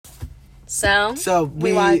So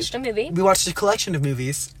we watched a movie. We watched a collection of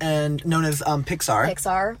movies, and known as Pixar.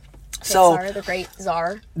 Pixar, the great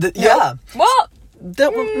czar. Yeah. Well,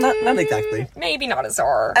 not exactly. Maybe not a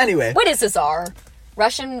czar. Anyway. What is a czar?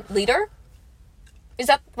 Russian leader? Is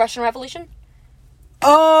that Russian Revolution?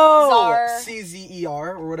 Oh! Czar.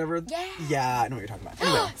 CZER or whatever. Yeah. Yeah, I know what you're talking about.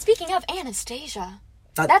 Anyway. Speaking of Anastasia.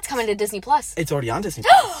 That's coming to Disney Plus. It's already on Disney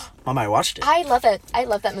Plus. Mama, I watched it. I love it. I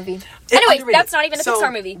love that movie. Anyway, that's not even a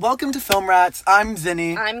Pixar movie. Welcome to Film Rats. I'm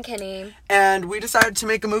Zinni. I'm Kenny. And we decided to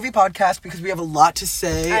make a movie podcast because we have a lot to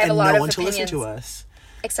say and no one to listen to us.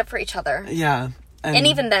 Except for each other. Yeah. And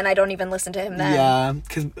even then, I don't even listen to him then. Yeah,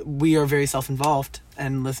 because we are very self-involved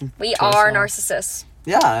and listen We are narcissists.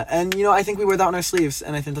 Yeah, and I think we wear that on our sleeves,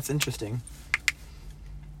 and I think that's interesting.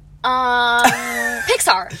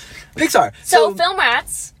 Pixar. So Film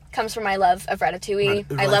Rats comes from my love of Ratatouille.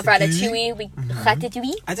 I love Ratatouille.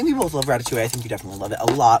 Ratatouille. I think we both love Ratatouille. I think you definitely love it a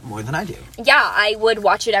lot more than I do. Yeah, I would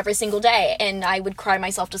watch it every single day, and I would cry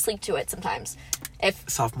myself to sleep to it sometimes. If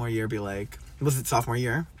sophomore year, be like, was it sophomore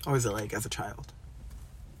year, or was it like as a child?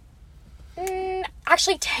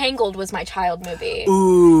 Actually, Tangled was my child movie.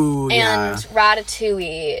 Ooh, and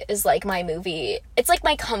Ratatouille is like my movie. It's like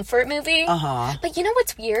my comfort movie. But you know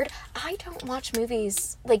what's weird? I don't watch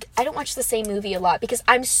movies. Like, I don't watch the same movie a lot because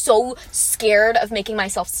I'm so scared of making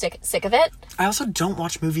myself sick of it. I also don't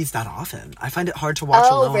watch movies that often. I find it hard to watch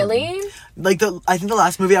alone. Oh, really? Like, I think the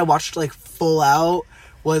last movie I watched, like, full out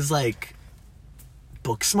was, like,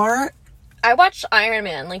 Booksmart. I watched Iron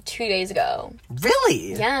Man, like, 2 days ago.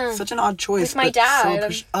 Really? Yeah. Such an odd choice. With my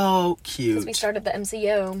dad. Oh, cute. Because we started the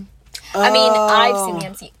MCU. I mean, I've seen the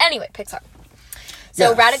MCU. Anyway, Pixar.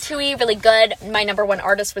 So, Ratatouille, really good. My number one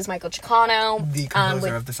artist was Michael Giacchino. The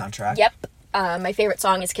composer of the soundtrack. Yep. My favorite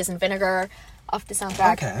song is Kiss and Vinegar off the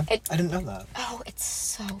soundtrack. Okay. I didn't know that. Oh, it's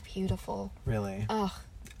so beautiful. Really? Ugh.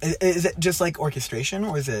 Is it just, like, orchestration,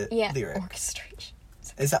 or is it lyric? Orchestration.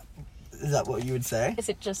 Is that what you would say? Is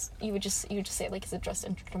it just you would just say like, is it just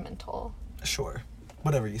instrumental? Sure.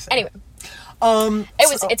 Whatever you say. Anyway.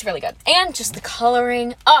 It's really good. And just the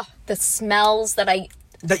coloring. The smells that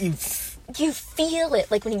you feel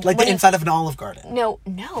it like when the inside of an Olive Garden. No.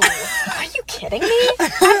 Are you kidding me?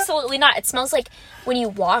 Absolutely not. It smells like when you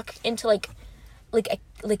walk into like a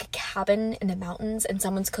cabin in the mountains and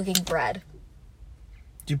someone's cooking bread.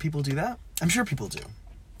 Do people do that? I'm sure people do.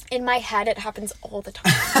 In my head, it happens all the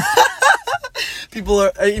time. People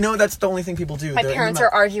are, that's the only thing people do. My parents are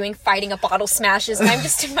arguing, fighting, a bottle smashes, and I'm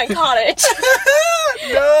just in my cottage.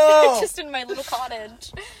 No! Just in my little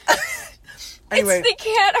cottage. Anyway. They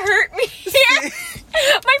can't hurt me.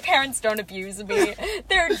 My parents don't abuse me.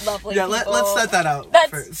 They're lovely people. Let's set that out.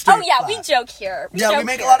 We joke here. We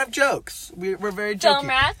make a lot of jokes. We're very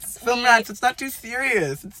jokey. Film rats, it's not too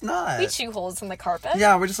serious. It's not. We chew holes in the carpet.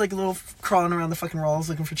 Yeah, we're just like little crawling around the fucking walls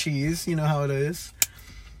looking for cheese. You know how it is.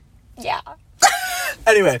 Yeah.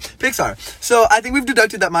 Anyway, Pixar. So I think we've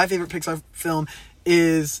deducted that my favorite Pixar film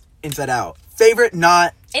is Inside Out. Favorite,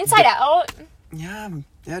 not... Inside Out? Yeah,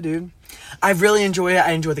 dude. I really enjoy it.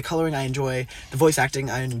 I enjoy the coloring. I enjoy the voice acting.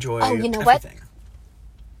 I enjoy everything. What?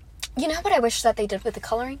 You know what I wish that they did with the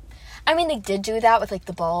coloring? I mean, they did do that with, like,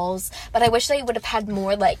 the balls, but I wish they would have had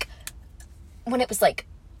more, like, when it was, like,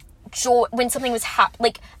 joy, when something was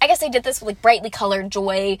like, I guess they did this with, like, brightly colored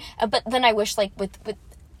joy, but then I wish, like, with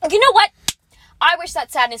you know what? I wish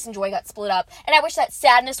that sadness and joy got split up, and I wish that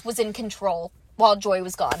sadness was in control while joy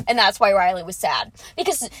was gone, and that's why Riley was sad.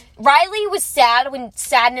 Because Riley was sad when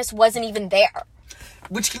sadness wasn't even there.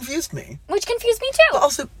 Which confused me. Which confused me too. But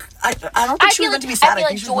also, I don't think she was meant to be sad.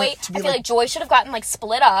 I feel like Joy should have gotten, like,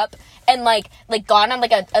 split up and like gone on,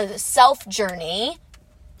 like, a self journey.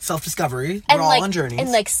 Self-discovery. We're all on journeys.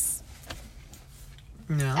 And, like...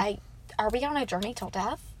 Yeah. Are we on a journey till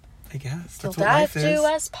death? I guess. Till death do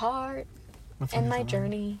us part. In my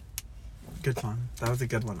journey. Good song. That was a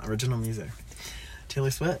good one. Original music.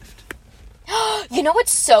 Taylor Swift. You know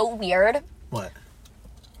what's so weird? What?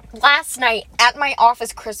 Last night at my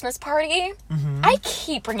office Christmas party, I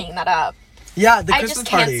keep bringing that up. Yeah, the Christmas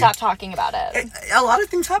party. I just can't stop talking about it. A lot of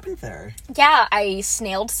things happened there. Yeah, I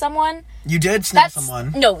snailed someone. You did snail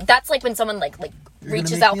someone? No, that's like when someone like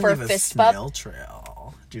reaches out for a fist bump. Snail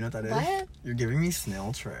trail. Do you know what that is? What? You're giving me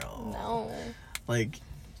snail trail. No. Like,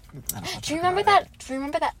 I don't know. Do you remember that? Do you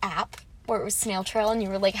remember that app where it was snail trail and you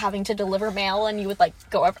were like having to deliver mail and you would like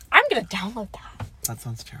go over? I'm gonna download that. That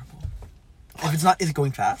sounds terrible. If it's not, is it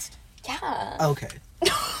going fast? Yeah. Okay.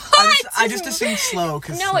 I just assumed slow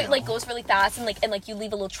because no, it like goes really fast and like you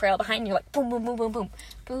leave a little trail behind and you're like boom boom boom boom boom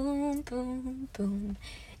boom boom boom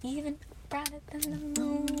even brighter than the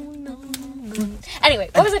moon. Anyway,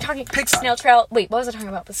 what was I talking? Pixar. Snail trail. Wait, what was I talking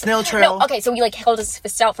about? The Snail trail. No, okay, so we like held his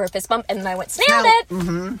fist out for a fist bump, and then I went snailed it.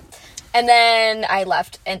 Mm-hmm. And then I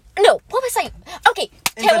left, and no, what was I? Okay,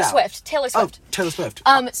 Taylor Inside Out. Swift. Taylor Swift. Oh, Taylor Swift.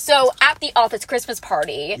 So at the office Christmas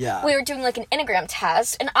party, Yeah. we were doing like an Enneagram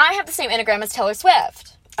test, and I have the same Enneagram as Taylor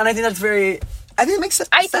Swift. And I think that's very... I think it makes sense.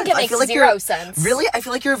 I think it makes feel like zero you're- sense. Really? I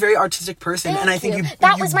feel like you're a very artistic person, and I think you...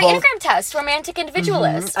 That you was my both, Enneagram test, romantic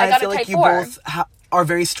individualist. I I got feel a like type you 4. both are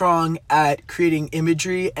very strong at creating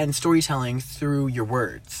imagery and storytelling through your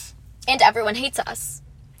words. And everyone hates us.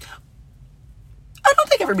 I don't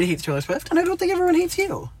think everybody hates Taylor Swift, and I don't think everyone hates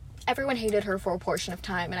you. Everyone hated her for a portion of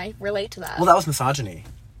time, and I relate to that. Well, that was misogyny.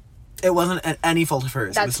 It wasn't any fault of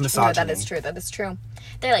hers. It was misogyny. No, that is true. That is true.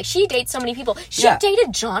 They're like, she dates so many people. She Yeah.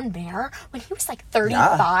 dated John Mayer when he was like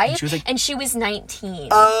 35, and she was, like- 19.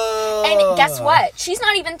 Oh. And guess what? She's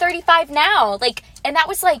not even 35 now. Like, and that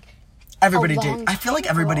was like, Everybody a long did. I feel like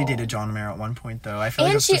time everybody ago. dated John Mayer at one point, though. I feel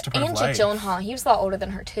like and it's she just a part and of Jake life. Gyllenhaal. He was a lot older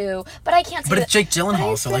than her too. But I can't say But that. it's Jake Gyllenhaal,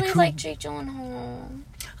 But I so, really like, who- like Jake Gyllenhaal.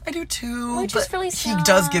 I do too. Which but is really he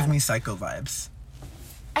does sad. give me Psycho vibes.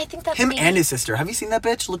 I think that's Him maybe- and his sister. Have you seen that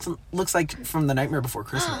bitch? Looks like from The Nightmare Before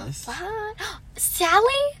Christmas. What? Sally?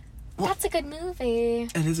 That's a good movie.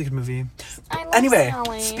 It is a good movie. I love Anyway,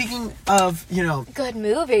 Sally. speaking of, Good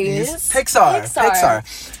movies. Pixar.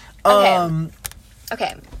 Okay.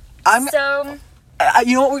 Okay. I'm. So,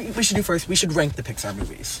 You know what we should do first? We should rank the Pixar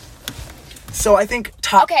movies. So I think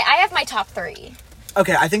top. okay, I have my top 3.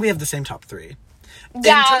 Okay, I think we have the same top 3.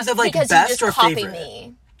 Yeah, in terms of like because best you just or copy favorite.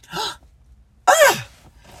 me.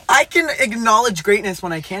 I can acknowledge greatness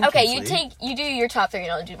when I can. Okay, Kingsley. you do your top 3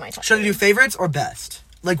 and I'll do my top Should 3. I do favorites or best?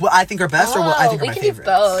 Like what I think are best, or what I think are we my can favorites?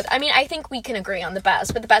 do both. I mean, I think we can agree on the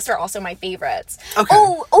best, but the best are also my favorites. Okay.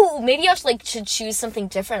 Oh, maybe I should choose something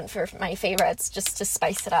different for my favorites just to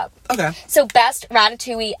spice it up. Okay. So best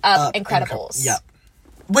Ratatouille, Up, Incredibles. Yeah.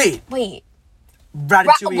 Wait, Wait,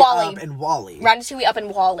 Ratatouille, WALL-E. Up, and WALL-E. Ratatouille, Up,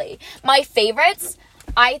 and WALL-E. My favorites,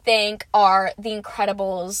 I think, are The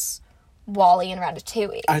Incredibles, WALL-E, and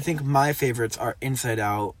Ratatouille. I think my favorites are Inside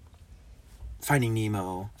Out, Finding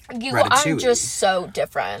Nemo, You Ratatouille. are just so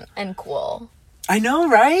different and cool. I know,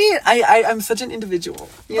 right? I'm such an individual.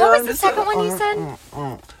 You know, What was I'm the just second one you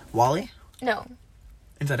said? WALL-E? No.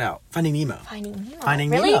 Inside Out. Finding Nemo. Finding Nemo. Finding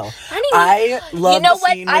really? Nemo. Finding I love You know the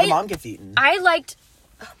what? scene where the mom gets eaten. I liked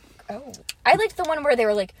the one where they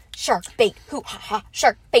were like, shark bait, hoo ha ha,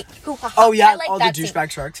 shark bait, hoo ha ha. Oh yeah, I liked all the that scene.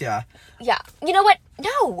 douchebag sharks, yeah. Yeah. You know what?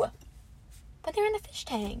 No. But they're in the fish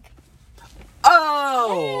tank.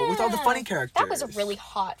 Oh, with all the funny characters. That was a really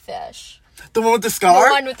hot fish. The one with the The scar?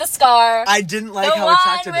 one with the scar. I didn't like the how one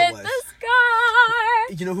attractive it with was. the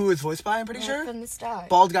scar. You know who it was voiced by, I'm pretty Right sure? from the start.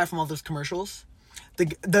 Bald guy from all those commercials.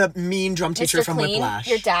 The mean drum teacher Mr. from Clean, Whiplash.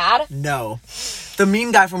 your dad? No. The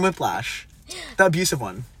mean guy from Whiplash. The abusive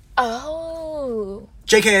one. Oh.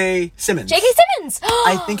 J.K. Simmons. J.K. Simmons.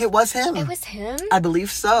 I think it was him. It was him? I believe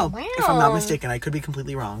so. Wow. If I'm not mistaken. I could be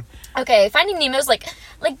completely wrong. Okay, Finding Nemo's like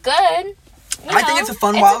good. You I think know, it's a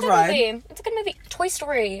fun, it's wild good ride. Movie. It's a good movie. Toy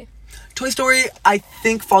Story. Toy Story, I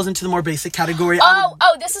think, falls into the more basic category. I would-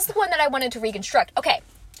 Oh, this is the one that I wanted to reconstruct. Okay.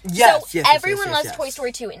 Yes, so yes, everyone yes, loves yes. Toy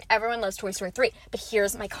Story 2 and everyone loves Toy Story 3. But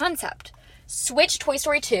here's my concept. Switch Toy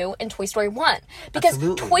Story 2 and Toy Story 1. Because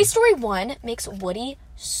Absolutely. Toy Story 1 makes Woody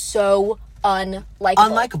so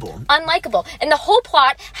unlikable. Unlikable. And the whole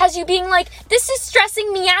plot has you being like, this is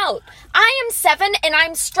stressing me out. I am 7 and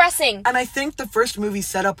I'm stressing. And I think the first movie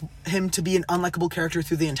set up him to be an unlikable character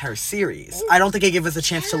through the entire series. I don't think it gave us a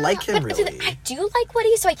chance to like him, But really. I do like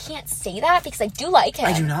Woody, so I can't say that because I do like him.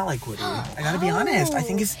 I do not like Woody. I gotta be honest. I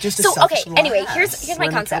think it's just a So selfish okay, little anyway, ass here's my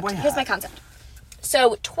wearing a concept. cowboy Here's my hat. concept.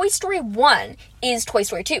 So Toy Story 1 is Toy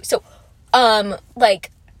Story 2. So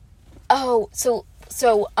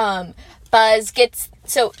Buzz gets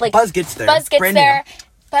Buzz gets there. Buzz gets Brand there. new.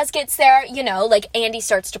 Buzz gets there, like Andy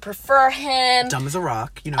starts to prefer him. Dumb as a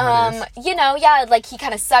rock. You know how it is. He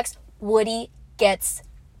kind of sucks. Woody gets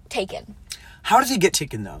taken. How does he get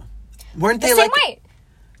taken, though? Weren't The they same like... way.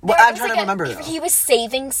 Well, There I'm was trying like to remember, though. He was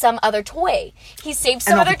saving some other toy. He saved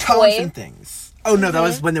some And all other the toys toy. and things. Oh, no, that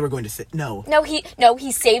was when they were going to sit. No. No,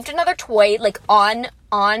 he saved another toy, on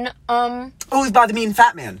Oh, he's by the mean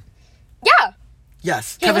fat man. yeah.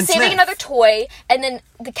 Yes, He Kevin was saving Smith. another toy, and then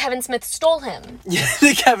the Kevin Smith stole him. Yeah,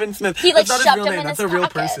 Kevin Smith. He, That's not his shoved real him name. in That's his a real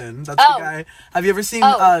pocket. person. That's Oh. the guy. Have you ever seen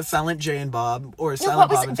Oh. Silent Jay and Bob? Or No, Silent what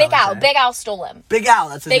was Bob it? and Big Silent Al. Jay? Big Al stole him. Big Al,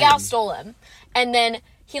 that's his Big name. Al stole him. And then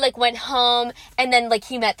he, went home, and then,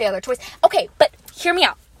 he met the other toys. Okay, but hear me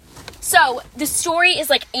out. So, the story is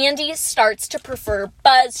like Andy starts to prefer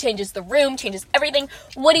Buzz, changes the room, changes everything.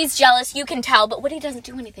 Woody's jealous, you can tell, but Woody doesn't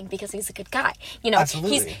do anything because he's a good guy. You know,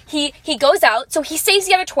 Absolutely. he goes out, so he saves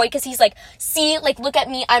the other toy because he's like, see, like, look at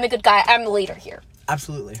me, I'm a good guy, I'm the leader here.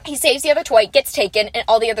 Absolutely. He saves the other toy, gets taken, and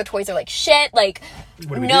all the other toys are like, shit, like,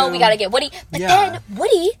 What do we no, do? we gotta get Woody. But Yeah. then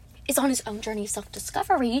Woody is on his own journey of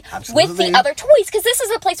self-discovery with Absolutely. the other toys, because this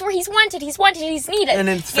is a place where he's wanted, he's needed. And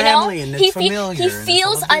it's you know? family, and it's familiar, He and it's feels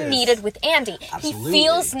all of this. unneeded with Andy. Absolutely. He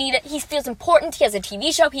feels needed, he feels important, he has a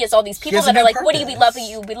TV show, he has all these people has a that are new like, Woody, we love purpose.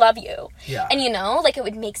 you, we love you. Yeah. And you know, like, it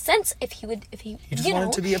would make sense if he just you know,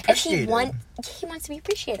 wanted to be if appreciated. he wants to be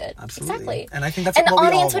appreciated. Absolutely. Exactly. And I think that's and what the we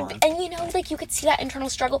audience all would, want. and you know, like, you could see that internal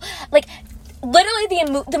struggle, like, literally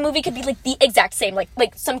the movie could be like the exact same, like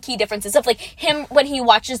some key differences of like him when he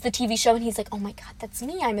watches the TV show and he's like, oh my god, that's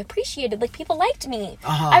me, I'm appreciated, like people liked me,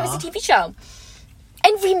 I was a TV show.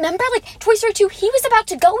 And remember, like, Toy Story 2, he was about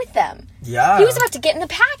to go with them. Yeah. He was about to get in the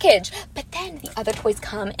package. But then the other toys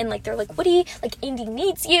come and, like, they're like, Woody, like, Andy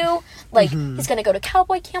needs you. Like, he's gonna go to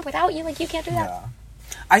cowboy camp without you. Like, you can't do that. Yeah.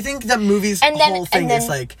 I think the movie's whole thing is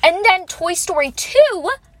like... And then Toy Story 2...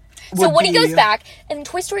 So would Woody be- goes back, and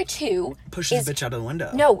Toy Story 2 pushes the bitch out of the window.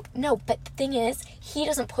 No, but the thing is, he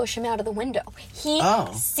doesn't push him out of the window. He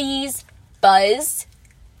Oh. sees Buzz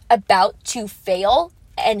about to fail,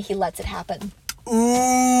 and he lets it happen.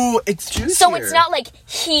 Ooh, it's juicier. So it's not like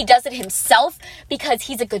he does it himself because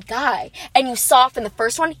he's a good guy. And you saw from the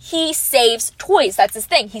first one, he saves toys. That's his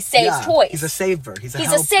thing. He saves toys. He's a saver. He's a He's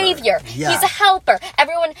helper. a savior. Yeah. He's a helper.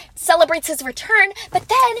 Everyone celebrates his return. But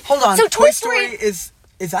then... Hold on. So Toy Story is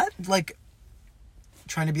that, like,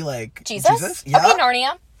 trying to be like... Jesus? Yeah. Okay,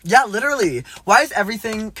 Narnia. Yeah, literally. Why is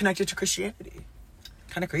everything connected to Christianity?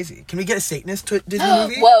 Kind of crazy. Can we get a Satanist to Disney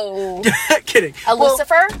movie? Whoa. Kidding. A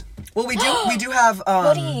Lucifer? Well, we do have...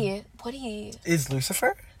 Woody. Is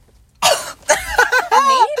Lucifer?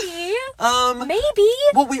 Maybe. Maybe.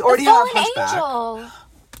 Well, we already the have fallen Hunchback. angel.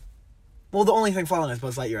 Well, the only thing fallen is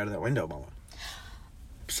Buzz Lightyear out of that window, Mama.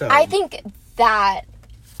 So... I think that...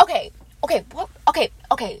 Okay. Wait,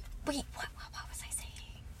 what was I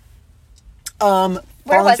saying?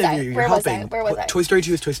 Where was Savior, I? you're Where was helping. I? Where was I? Toy Story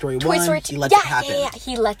 2 is Toy Story 1. Toy Story 2. He lets it happen. Yeah.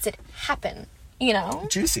 He lets it happen. You know?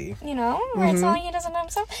 Juicy. You know? It's not, he doesn't know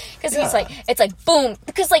himself. Because he's Yeah. like, it's like, boom.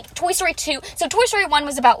 Because, like, Toy Story 2... So, Toy Story 1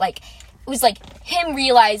 was about, like... It was, like, him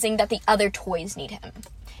realizing that the other toys need him.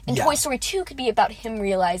 And Yeah. Toy Story 2 could be about him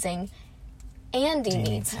realizing Andy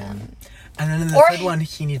needs him. And then in the Or- third one,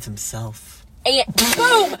 he needs himself. And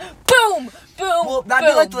boom! Well, that'd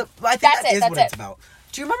be boom. like the... I think That's that it, is that's what it. it's about.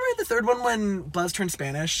 Do you remember in the third one when Buzz turned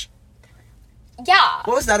Spanish? Yeah.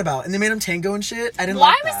 What was that about? And they made him tango and shit? I didn't Why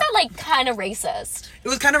like was that, like, kind of racist? It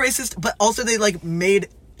was kind of racist, but also they, like, made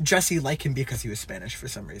Jessie like him because he was Spanish for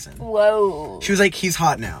some reason. Whoa. She was like, he's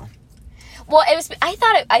hot now. Well, it was. I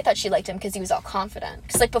thought she liked him because he was all confident.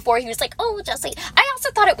 Because, like, before he was like, "Oh, Jesse." I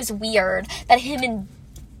also thought it was weird that him and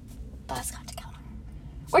Buzz got together.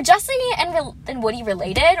 Were Jesse and Woody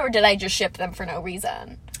related, or did I just ship them for no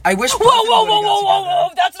reason? I wish... Whoa!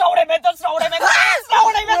 That's not what I meant. That's not what I meant. That's not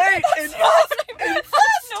what I meant. Wait, That's not what I meant.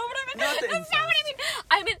 That's not what I meant. Not the That's not what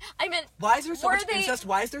I meant. I meant. Why is there so Were much they- incest?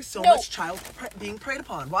 Why is there so No. much child being preyed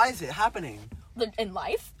upon? Why is it happening? In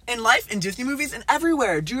life. In life, in Disney movies, and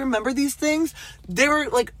everywhere. Do you remember these things? They were,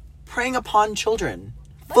 like, preying upon children.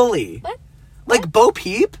 Fully. What? Like, Bo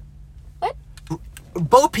Peep? What?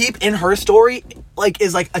 Bo Peep, in her story, like,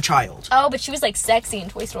 is, like, a child. Oh, but she was like sexy in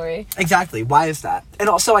Toy Story. Exactly. Why is that? And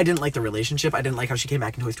also, I didn't like the relationship. I didn't like how she came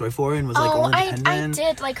back in Toy Story 4 and was, like, all I independent.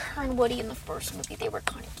 did like her and Woody in the first movie. They were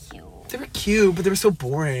kind of cute. They were cute, but they were so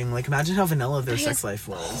boring. Like, imagine how vanilla their sex life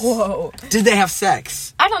was. Whoa. Did they have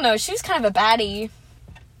sex? I don't know. She was kind of a baddie.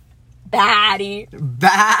 Baddie.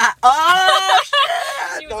 Oh,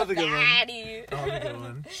 She shit! was That was a a good one. baddie. That was a good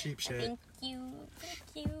one. Sheep shit. Thank you.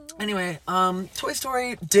 Anyway, Toy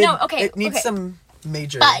Story did... No, okay, It needs okay. some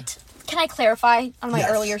major... But can I clarify on my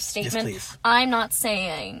Yes. earlier Yes, statement? please. I'm not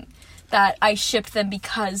saying that I shipped them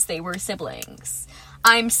because they were siblings.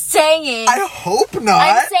 I'm saying... I hope not.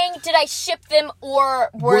 I'm saying, did I ship them or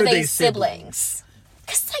were they they siblings?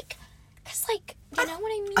 Cause like, you know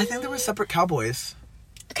what I mean? I think they were separate cowboys.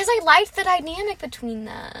 Because I liked the dynamic between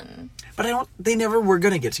them. But they never were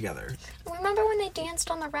gonna get together. Remember when they danced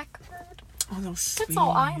on the record? Oh, that was sweet. That's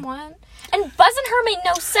all I want. And Buzz and her made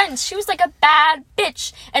no sense. She was like a bad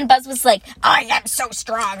bitch. And Buzz was like, I am so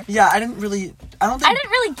strong. Yeah, I don't think I didn't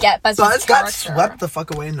really get Buzz's Buzz got character. swept the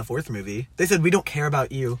fuck away in the fourth movie. They said, we don't care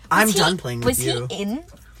about you. I'm done playing with you. Was he in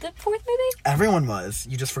the fourth movie? Everyone was.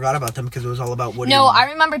 You just forgot about them because it was all about Woody. No, and-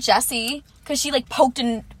 I remember Jessie. Because she like poked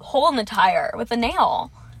a hole in the tire with a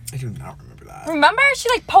nail. I do not remember that. Remember? She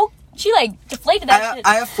like poked She, like, deflated that shit.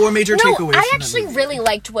 I have 4 major No, takeaways. I from actually that movie. really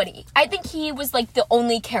liked Woody. I think he was, like, the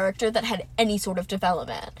only character that had any sort of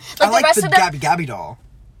development. I Like, liked the rest the of them... Gabby Gabby doll.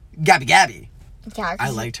 Gabby Gabby. Yeah, I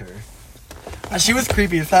liked her. She was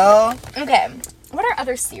creepy as hell. Okay. What are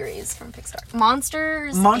other series from Pixar?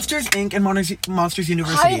 Monsters Inc. and Monsters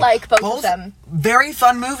University. I like both of them. Very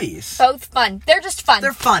fun movies. Both fun. They're just fun.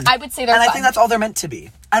 They're fun. I would say they're fun. fun. And I think that's all they're meant to be.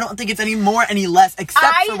 I don't think it's any more, any less, except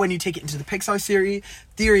I- for when you take it into the Pixar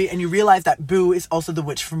theory and you realize that Boo is also the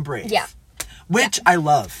witch from Brave. Yeah. Which I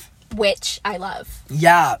love. Which I love.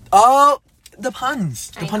 Yeah. Oh, the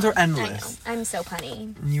puns. The I puns know, are endless. I know. I'm so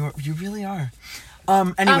punny. You really are.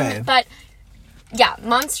 Anyway. But yeah,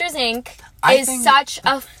 Monsters Inc. I is think- such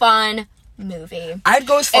a fun movie. I'd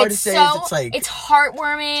go as far to say it's like... it's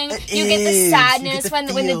heartwarming. It You get the is. You sadness get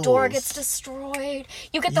the when the door feels. gets destroyed.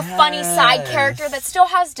 You get the funny side Yes. character that still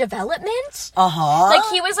has development. Uh-huh. Like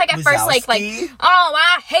he was like at first like Wazowski. oh,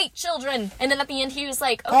 I hate children, and then at the end he was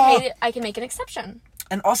like, okay, I can make an exception.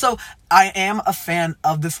 And also, I am a fan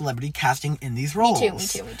of the celebrity casting in these roles. Me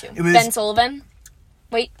too. It was... Ben Sullivan.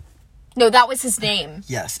 Wait, no, that was his name.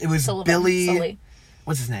 Yes, it was Sullivan. Billy... Sully.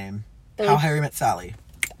 What's his name? Billy- How Harry Met Sally.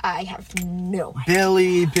 I have no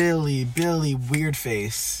idea. Billy, weird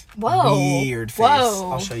face. Whoa. Weird face.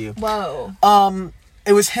 Whoa. I'll show you. Whoa.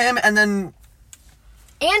 It was him, and then...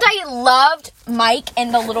 And I loved Mike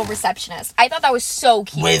and the little receptionist. I thought that was so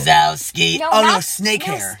cute. Wazowski. Snake no, hair. Snake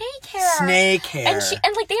hair. Snake hair.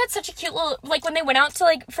 And like they had such a cute little, like when they went out to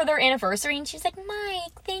like for their anniversary, and she's like,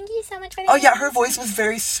 Mike, thank you so much for the Oh, yeah, her anniversary." voice was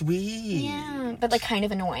very sweet. Yeah, but like kind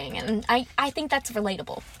of annoying, and I think that's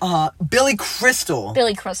relatable. Billy Crystal.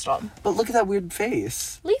 Billy Crystal, But look at that weird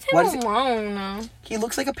face. leave him Why does alone. He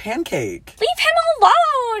looks like a pancake. Leave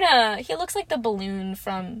him alone. He looks like the balloon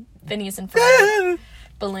from Phineas and Ferb.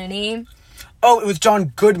 Balloony. Oh, it was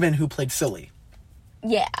John Goodman who played Sully.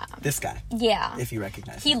 Yeah. This guy, Yeah. if you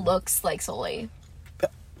recognize He him. looks like Sully.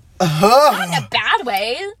 Uh-huh. Not in a bad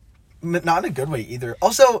way. Not in a good way either.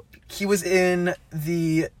 Also, he was in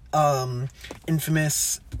the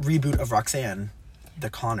infamous reboot of Roxanne,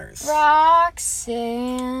 The Connors.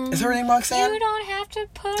 Roxanne. Is her name Roxanne? You don't have to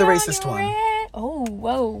put The on racist your one. red- Oh,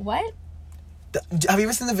 whoa, what? Have you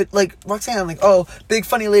ever seen like Roxanne? Like, oh, big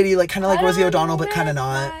funny lady, like kind of like I Rosie don't O'Donnell, know but kind of red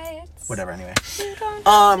not. lights. Whatever. Anyway, You don't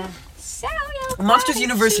have to sell your Monsters body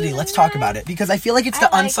University. to Let's the talk red- about it because I feel like it's I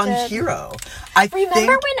the liked unsung it. hero. I Remember think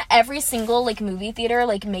when every single like movie theater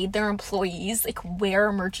like made their employees like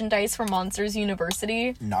wear merchandise from Monsters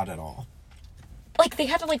University? not at all. Like they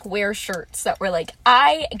had to like wear shirts that were like,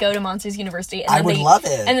 I go to Monsters University, and I then would they, love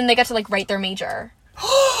it. and then they got to like write their major.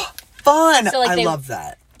 Fun. So, like, I they- love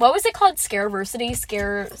that. What was it called? Scareversity?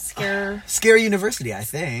 Scary University. I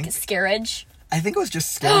think. Scarage? I think it was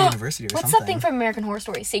just Scary University or What's something. that thing from American Horror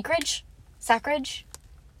Story? Sacridge? Sacridge?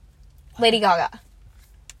 Lady Gaga.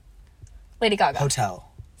 Lady Gaga. Hotel.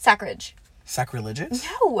 Sacridge. Sacrilegious.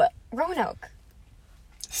 No, Roanoke.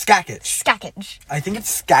 Skakich. Skakage. I think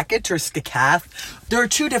it's Skakich or Skakath. There are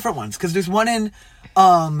two different ones because there's one in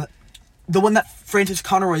the one that Francis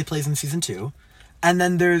Conroy plays in season 2, and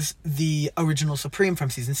then there's the original Supreme from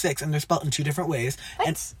season 6, and they're spelled in two different ways. What?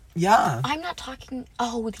 And yeah, I'm not talking.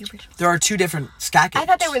 Oh, the original. there are two different Skakich. I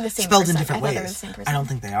thought they were the same spelled person. in different I thought they ways. were the same person. I don't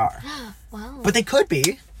think they are, Wow. but they could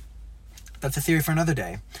be. That's a theory for another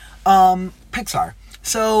day. Pixar.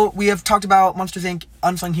 So we have talked about Monsters Inc.,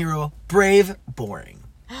 Unsung Hero, Brave, boring.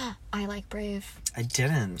 I like Brave. I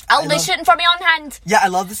didn't. I'll I list love- it for me on hand. Yeah, I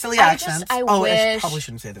love the silly accents. I I wish- probably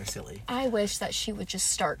shouldn't say they're silly. I wish that she would just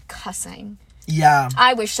start cussing. Yeah.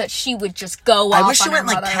 I wish that she would just go off I wish she on went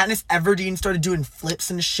her like mother. Katniss Everdeen, started doing flips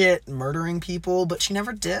and shit, murdering people, but she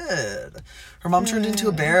never did. Her mom turned into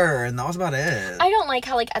a bear, and that was about it. I don't like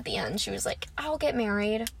how, like, at the end, she was like, I'll get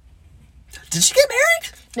married. Did she get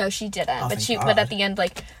married? No, she didn't. thank But God. at the end,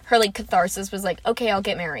 like, her, like, catharsis was like, okay, I'll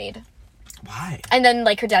get married. Why? And then,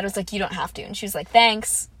 like, her dad was like, you don't have to. And she was like,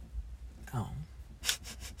 thanks. Oh.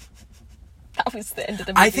 That was the end of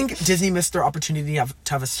the movie. I think Disney missed their opportunity to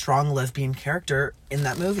have a strong lesbian character in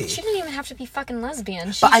that movie. She didn't even have to be fucking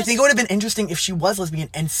lesbian. She But I just- think it would have been interesting if she was lesbian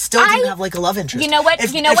and still didn't have like a love interest. You know what?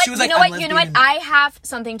 If- You know if what? she was You like, know "I'm what? You know what? lesbian," I have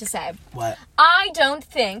something to say. What? I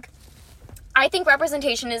think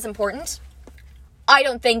representation is important. I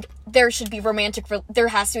don't think there should be there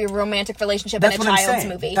has to be a romantic relationship That's in a what I'm child's saying.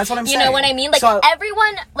 movie. That's what I'm You know saying. what I mean? Like, So-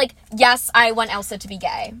 everyone, like, yes, I want Elsa to be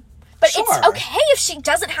gay. But Sure. it's okay if she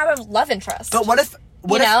doesn't have a love interest. But what if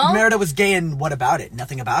know? Merida was gay and what about it?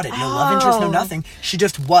 Nothing about it. No love interest, no Oh. nothing. She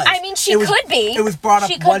just was. I mean, she It was- could be. It was brought up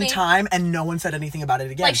She could one be. time and no one said anything about it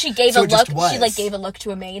again. Like, she gave So a it just look. was. She, like, gave a look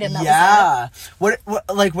to a maid, and that was Yeah.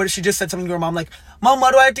 What if she just said something to her mom like, Mom,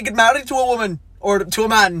 why do I have to get married to a woman? or to a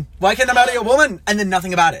man. Why can't I marry a woman? And then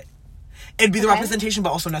nothing about it. It'd be the Okay. representation,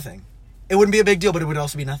 but also nothing. It wouldn't be a big deal, but it would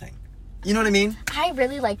also be nothing. You know what I mean? I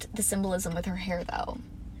really liked the symbolism with her hair, though.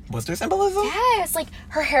 Was there symbolism? Yes, like,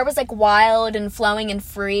 her hair was, like, wild and flowing and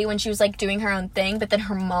free when she was, like, doing her own thing, but then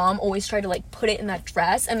her mom always tried to, like, put it in that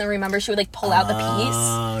dress, and then remember she would, like, pull out the piece.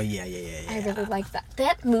 Oh, yeah. I really liked that.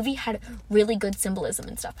 That movie had really good symbolism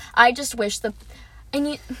and stuff. I just wish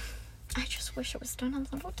I just wish it was done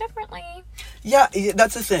a little differently. Yeah,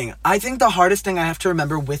 that's the thing. I think the hardest thing I have to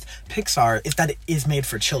remember with Pixar is that it is made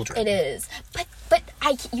for children. It is. But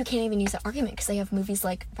you can't even use that argument because they have movies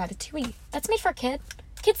like Ratatouille. That's made for a kid.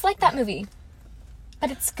 Kids like that movie.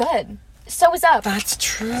 But it's good. So is Up. That's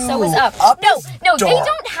true. So is Up. No, is they dark.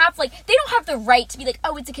 don't have the right to be like,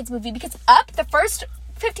 oh, it's a kid's movie, because Up, the first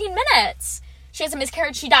 15 minutes, she has a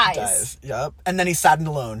miscarriage, she dies. Yep. And then he's sad and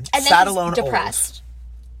alone. And then sad, he's alone, depressed.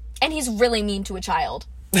 And he's really mean to a child.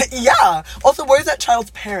 Old. Yeah. Also, where's that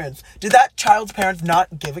child's parents? Did that child's parents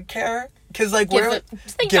not give a care? Because, like, Did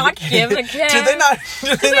they not give a care? Did they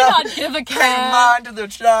not give a pay care? mind to their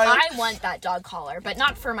child? I want that dog collar, but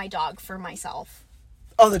not for my dog, for myself.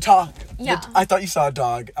 Oh, the dog. Yeah. I thought you saw a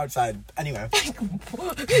dog outside. Anyway. You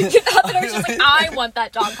thought that I was just like, I want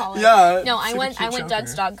that dog collar. Yeah, No, I super want cute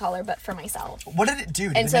Doug's choker. dog collar, but for myself. What did it do?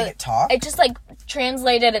 Did And it so make it talk? it just like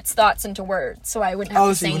translated its thoughts into words, so I wouldn't have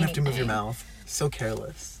to so say you wouldn't have to move your anything. mouth. So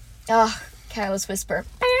careless. Ugh, careless whisper.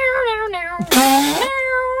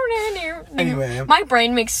 Anyway. My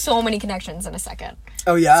brain makes so many connections in a second.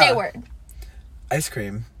 Oh, yeah. Say a word. Ice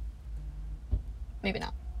cream. Maybe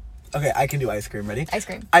not. Okay, I can do ice cream. Ready? Ice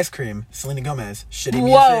cream. Ice cream. Selena Gomez. Shitty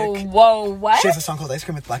Whoa, music. what? She has a song called Ice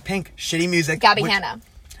Cream with Blackpink. Shitty music. Gabby which- Hanna.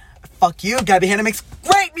 Fuck you. Gabby Hanna makes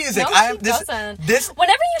great music. No, she doesn't.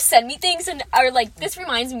 Whenever you send me things and are like, this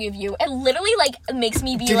reminds me of you, it literally like makes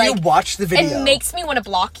me be Did like, you watch the video? it makes me want to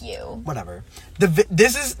block you. Whatever.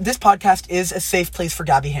 This podcast is a safe place for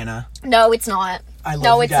Gabby Hanna. No, it's not. I love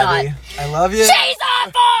no, you, it's Gabby. not. I love you. She's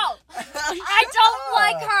awful. I don't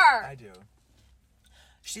like her. I do.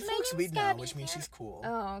 She's so name's sweet now, Gabby which means Hanna. she's cool.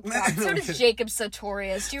 Oh, God. So does Jacob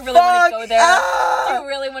Sartorius. Do you really want Fuck to go there? yeah! Do you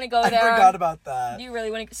really want to go I there? forgot about that. Do you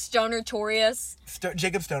really want to... Stoner Torius?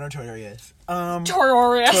 Jacob Stoner-Torius.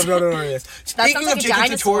 Torius. Stoner-Torius. That Speaking sounds of like a Jacob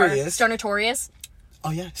dinosaur. Sartorius. Stoner Torius.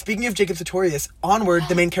 Oh, yeah. Speaking of Jacob Sartorius, Onward,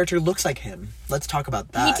 the main character looks like him. Let's talk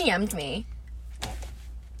about that. He DM'd me.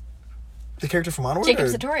 The character from Onward? Jacob or-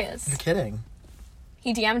 Sartorius. You're kidding.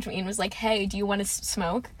 He DM'd me and was like, hey, do you want to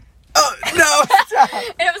smoke? Oh, no! Stop.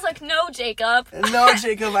 And I was like, no, Jacob. No,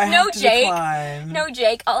 Jacob, I have No, to Jake. decline. No,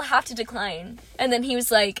 Jake, I'll have to decline. And then he was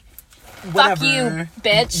like, Whatever. fuck you,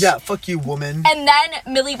 bitch. Yeah, fuck you, woman. And then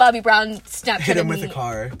Millie Bobby Brown Snapchatted Hit him me. with a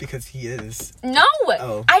car because he is. No!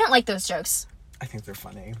 Oh. I don't like those jokes. I think they're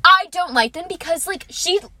funny. I don't like them because, like,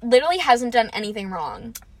 she literally hasn't done anything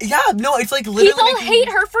wrong. Yeah, no, it's like literally. People hate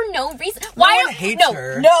her for no reason. Why one don't- hates no,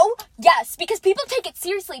 her. No, yes, because people take it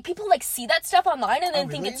seriously. People, like, see that stuff online and then Oh,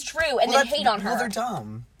 think really? it's true and Well, then hate on her. Well, they're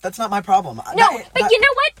dumb. That's not my problem. No, but you know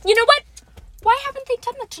what? You know what? Why haven't they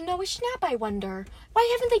done that to Noah Schnapp, I wonder? Why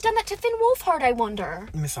haven't they done that to Finn Wolfhard, I wonder?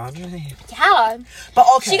 Misogyny. Yeah. But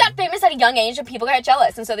okay. She got famous at a young age and people got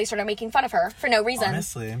jealous, and so they started making fun of her for no reason.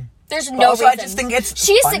 Honestly. There's But no also, reason. I just think it's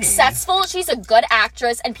She's funny. successful, she's a good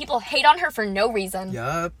actress, and people hate on her for no reason.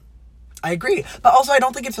 Yup. I agree. But also, I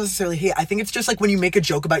don't think it's necessarily hate. I think it's just like when you make a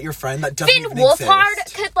joke about your friend that doesn't Finn even Wolfhard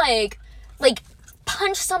exist. could, like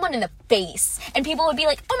punch someone in the face, and people would be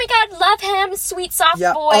like, oh my god, love him, sweet soft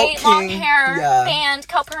Yeah, boy, oh, long King. hair, Yeah. band,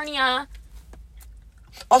 Calpurnia.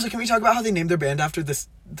 Also, can we talk about how they named their band after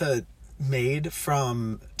the maid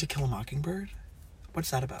from To Kill a Mockingbird?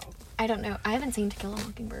 What's that about? I don't know. I haven't seen To Kill a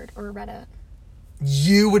Mockingbird or read it.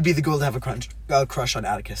 You would be the girl to have a crush on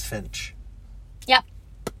Atticus Finch. Yep.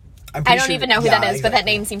 I'm I pretty don't sure- even know who yeah, that is, but that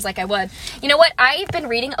exactly. name seems like I would. You know what? I've been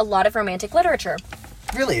reading a lot of romantic literature.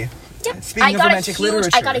 Really? Yep. Speaking of romantic literature.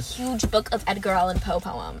 I got a huge book of Edgar Allan Poe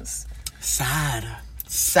poems. Sad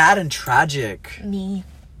and tragic. Me.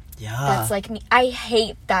 Yeah. That's like me. I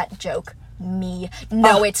hate that joke. Me.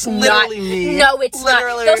 No, Oh, it's not. literally me. No, it's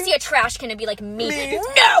Literally. not. Go see a trash can and be like, me. Me.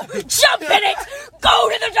 No! Jump in it! Go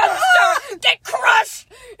to the dumpster! Get crushed!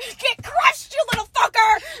 Get crushed, you little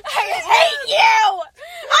fucker! I hate you!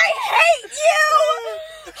 I hate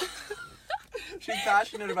you! She's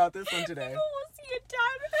passionate about this one today. People will see a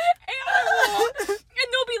dad and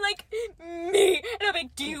they'll be like, me. And I'm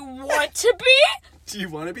like, do you want to be? Do you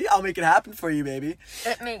want to be? I'll make it happen for you, baby.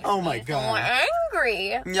 It makes Oh my me God. so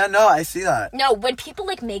angry. Yeah, no, I see that. No, when people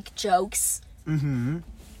like make jokes. Mm-hmm.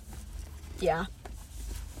 Yeah.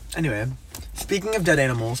 Anyway, speaking of dead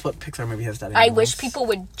animals, what Pixar movie has dead I animals? wish people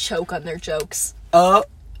would choke on their jokes. Oh.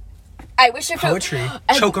 I wish I could. Poetry.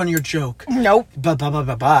 Choke on your joke. Nope. Gabby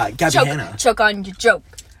Hanna. Choke on your joke.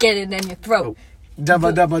 Get it in your throat.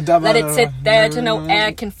 Dabba. Let it sit there till no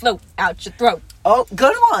air can float out your throat. Oh,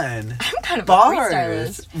 good one. I'm kind of Bars. a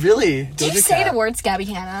freestylist. Really? Did you say the words Gabby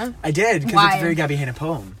Hanna? I did, because it's a very Gabby Hanna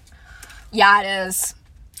poem. Yeah, it is.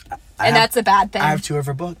 That's a bad thing. I have 2 of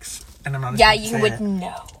her books, and I'm not. Yeah, you would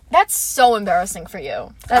know. That's so embarrassing for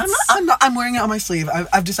you. I'm not. I'm wearing it on my sleeve.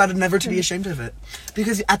 I've decided never to be ashamed of it,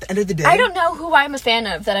 because at the end of the day, I don't know who I'm a fan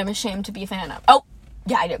of that I'm ashamed to be a fan of. Oh,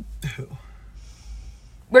 yeah, I do. Who?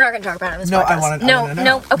 We're not going to talk about it in this No, podcast. I want to know.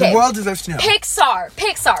 No, okay. The world deserves to know.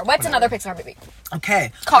 Pixar. What's another Pixar movie?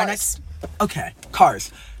 Okay. Cars.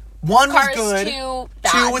 Cars. 1 Cars, was good. 2,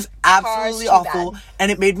 bad. 2 was absolutely Cars, 2 awful, bad.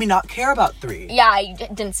 and it made me not care about 3. Yeah, I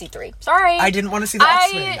didn't see 3. Sorry. I didn't want to see the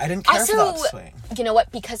Upswing. I didn't care for the Upswing. You know what?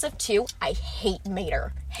 Because of 2, I hate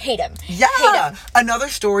Mater. Hate him. Yeah. Hate him. Another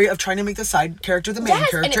story of trying to make the side character the main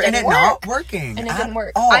character, and it not working. And it didn't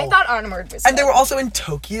work. All. I thought Onward was good. And they were also in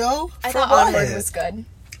Tokyo. I thought Onward was good.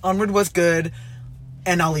 Onward was good,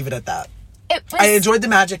 and I'll leave it at that. It was, I enjoyed the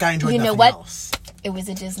magic. I enjoyed nothing else. It was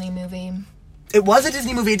a Disney movie. It was a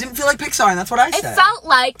Disney movie. It didn't feel like Pixar, and that's what I said. It felt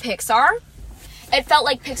like Pixar. It felt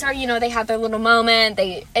like Pixar, you know, they had their little moment.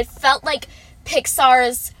 It felt like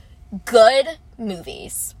Pixar's good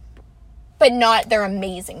movies, but not their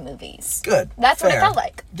amazing movies. Good. That's what it felt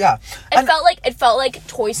like. Yeah. It felt like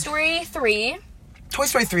Toy Story 3. Toy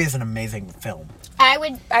Story 3 is an amazing film. I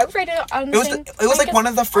would rate it on the same. It was like one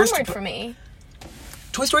of the first Onward for me.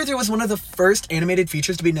 Toy Story 3 was one of the first animated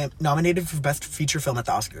features to be nominated for Best Feature Film at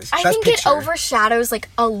the Oscars. I Best think Picture. it overshadows, like,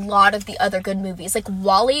 a lot of the other good movies. Like,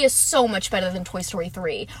 WALL-E is so much better than Toy Story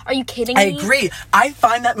 3. Are you kidding me? I agree. I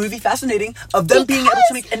find that movie fascinating of them being able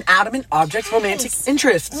to make an adamant object romantic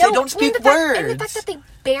interest. No, they don't speak words. And the fact that they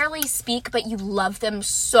barely speak, but you love them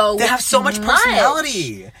so much. They have so much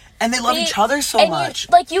personality. And they love each other so much.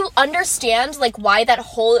 You understand, like, why that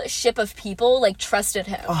whole ship of people, like, trusted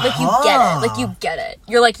him. Like, you get it. Like, you get it.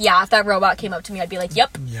 You're like, yeah, if that robot came up to me, I'd be like,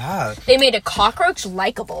 yep. Yeah. They made a cockroach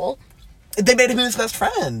likable. They made him his best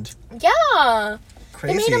friend. Yeah.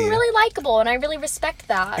 Crazy. They made him really likable, and I really respect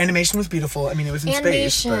that. Animation was beautiful. I mean, it was in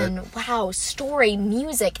space, but... wow, story,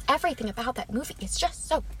 music, everything about that movie is just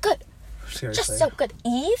so good. Seriously. Just so good.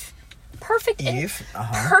 Eve? Perfect. Eve?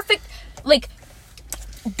 Uh-huh. Perfect. Like,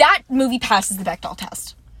 that movie passes the Bechdel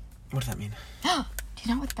test. What does that mean? Do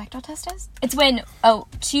you know what the Bechdel test is? It's when,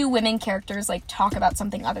 2 women characters, like, talk about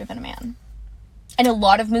something other than a man. And a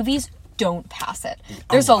lot of movies don't pass it.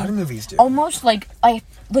 There's a lot of movies do. Almost, a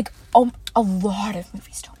lot of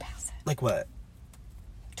movies don't pass it. Like what?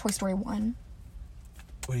 Toy Story 1.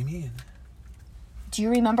 What do you mean? Do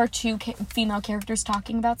you remember 2 female characters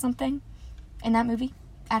talking about something in that movie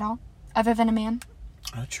at all? Other than a man?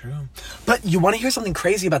 Oh, true. But you want to hear something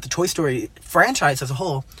crazy about the Toy Story franchise as a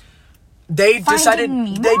whole? They decided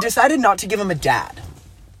not to give him a dad,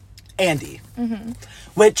 Andy,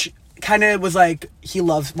 which kind of was like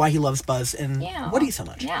why he loves Buzz and Woody so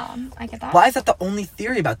much. Yeah, I get that. Why is that the only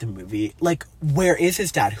theory about the movie? Like, where is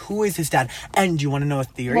his dad? Who is his dad? And do you want to know a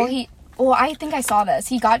theory? Well, I think I saw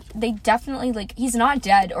this. They definitely, like, he's not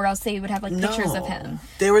dead, or else they would have, like, pictures of him.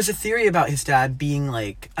 There was a theory about his dad being,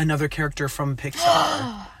 like, another character from Pixar.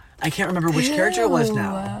 I can't remember which character it was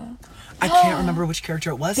now. I can't remember which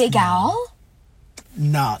character it was. Big Al?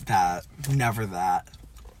 Not that. Never that.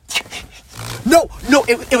 No,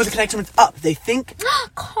 it was a connection with Up. They think...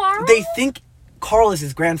 Carl? They think Carl is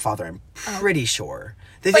his grandfather, I'm pretty sure.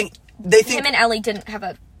 They think him and Ellie didn't have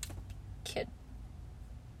a kid.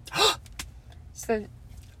 So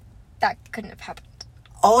that couldn't have happened.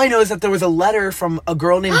 All I know is that there was a letter from a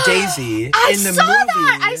girl named Daisy in the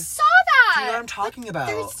movie. I saw that! Do you know what I'm talking about?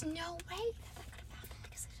 There's no way that could have happened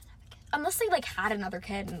because they didn't have a kid. Unless they, like, had another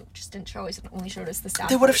kid and just didn't show us and only showed us the sad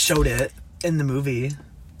They would have parts. showed it in the movie.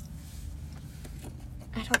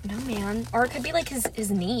 I don't know, man. Or it could be, like, his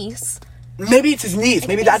niece. Maybe it's his niece.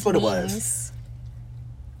 Maybe that's what it was.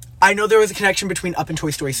 I know there was a connection between Up and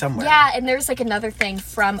Toy Story somewhere. Yeah, and there's, like, another thing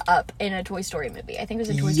from Up in a Toy Story movie. I think it was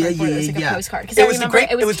a Toy Story 4. It was, like, a postcard. It was the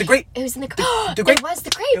grape. It was the grape. It was in the grape. The grape. It was the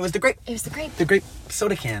grape. It was the grape. It was the grape. The grape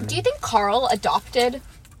soda can. Do you think Carl adopted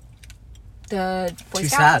the Boy Too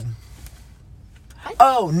Scout? sad. What?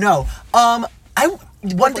 Oh, no.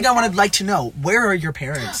 One thing I would like to know, where are your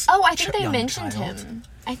parents? Oh, I think they mentioned him.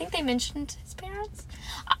 I think they mentioned his parents.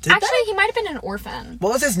 Actually, he might have been an orphan.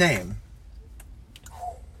 What was his name?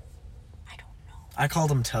 I don't know. I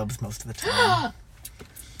called him Tubbs most of the time.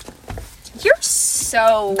 You're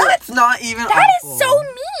so... That's not even That awful. is so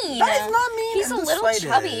mean. That is not mean. He's a little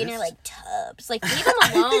chubby, and you're like, Tubbs. Like, leave him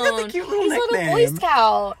alone. I think that's a cute little He's nickname. a little Boy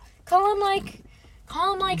Scout. Call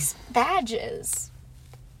own, like, badges?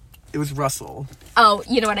 It was Russell. Oh,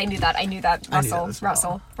 you know what? I knew that.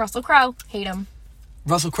 Russell. Russell Crowe. Hate him.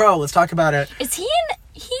 Russell Crowe, let's talk about it. Is he in...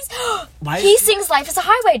 He sings Life is a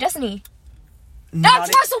Highway, doesn't he?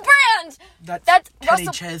 That's Russell Brand! That's Kenny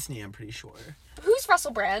Russell... Chesney, I'm pretty sure. Who's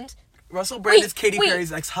Russell Brand? Russell Brand is Katy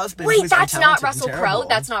Perry's ex-husband. Wait, that's not Russell Crowe?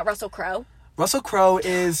 That's not Russell Crowe? Russell Crowe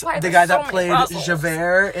is the guy that played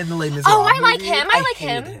Javert in the Les Miserables. Oh, I like him. I like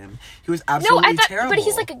him. He was absolutely terrible. But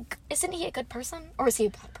he's like isn't he a good person? Or is he a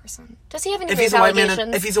bad person? Does he have any if he's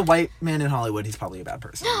a white man in Hollywood, he's probably a bad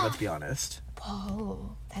person. Let's be honest.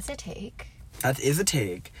 Whoa, that's a take. That is a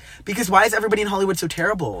take. Because why is everybody in Hollywood so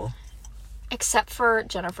terrible? Except for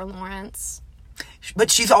Jennifer Lawrence.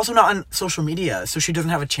 But she's also not on social media, so she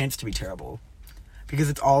doesn't have a chance to be terrible. Because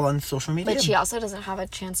it's all on social media. But she also doesn't have a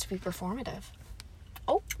chance to be performative.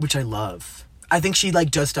 Oh. Which I love. I think she,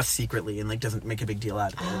 like, does stuff secretly and, like, doesn't make a big deal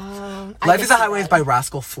out of it. Life is a Highway is by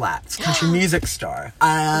Rascal Flatts, country music star.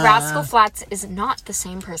 Rascal Flatts is not the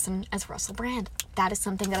same person as Russell Brand. That is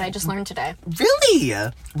something that I just learned today. Really?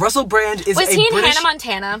 Russell Brand is Was he in Hannah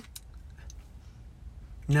Montana?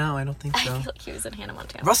 No, I don't think so. I feel like he was in Hannah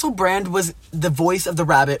Montana. Russell Brand was the voice of the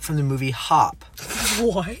rabbit from the movie Hop.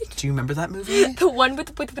 What? Do you remember that movie? The one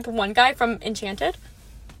with the one guy from Enchanted?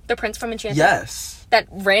 The prince from Enchanted? Yes. That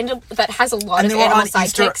has a lot of animal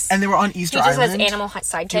sidekicks. And they were on Easter Island. He just has animal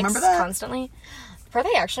sidekicks constantly. Were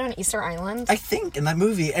they actually on Easter Island? I think, in that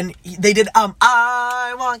movie. And they did,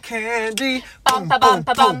 I want candy. Boom, boom,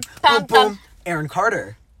 boom, boom, boom. Aaron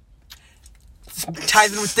Carter.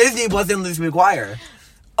 Ties in with Disney wasn't Lizzie McGuire.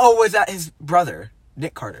 Oh, was that his brother?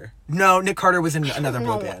 Nick Carter. No, Nick Carter was in another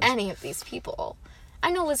boy band. I don't know any of these people. I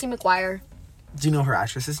know Lizzie McGuire. Do you know her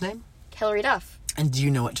actress's name? Hilary Duff. And do you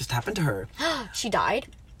know what just happened to her? She died?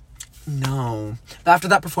 No. After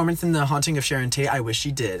that performance in The Haunting of Sharon Tate, I wish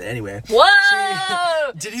she did. Anyway.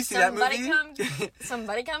 Whoa! Did you see that movie?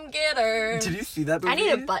 Somebody come get her. Did you see that movie? I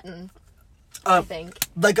need a button. I think.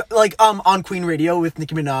 Like on Queen Radio with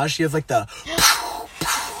Nicki Minaj, she has like the...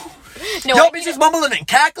 No, yo, bitches mumbling and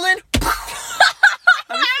cackling. No!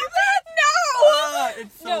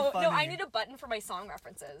 It's so funny. No, I need a button for my song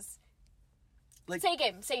references. Like,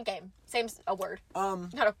 same game. A word.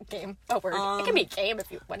 Not a game, a word. It can be a game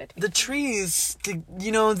if you want it to be. The trees,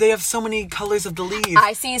 they have so many colors of the leaves.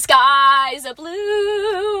 I see skies of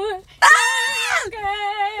blue.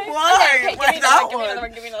 Why? Okay,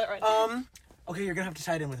 give me another one. Okay, you're gonna have to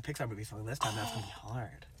tie it in with a Pixar movie song this time. That's gonna be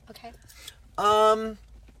hard. Okay.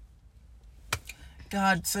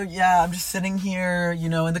 God, so yeah, I'm just sitting here,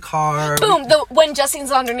 in the car. Boom! When Justine's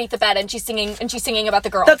underneath the bed and she's singing about the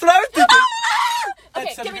girl. That's what I was thinking.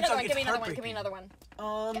 Okay, give me another one.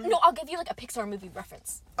 No, I'll give you like a Pixar movie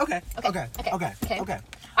reference. Okay.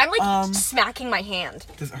 I'm like smacking my hand.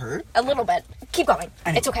 Does it hurt? A little bit. Keep going.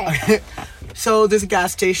 Anyway. It's okay. So there's a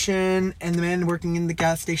gas station, and the man working in the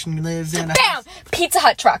gas station lives in a BAM! Pizza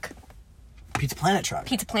Hut truck. Pizza Planet truck.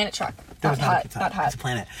 Pizza Planet truck. Not Hut. Not Hut. Pizza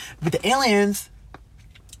Planet. But the aliens.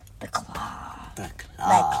 The claw. The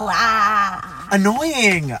claw.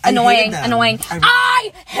 Annoying.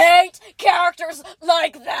 I hate characters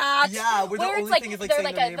like that. Yeah, where the only thing is like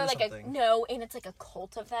saying their name or something. No, and it's like a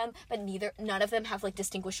cult of them, but none of them have like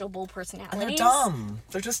distinguishable personalities. And they're dumb.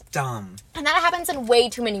 They're just dumb. And that happens in way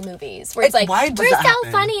too many movies. Where it's like, why does we're that so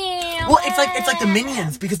happen? funny. Well, it's like the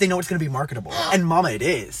Minions because they know it's going to be marketable. And Mama, it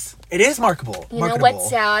is. It is marketable. You know what's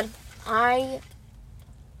sad?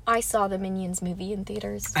 I saw the Minions movie in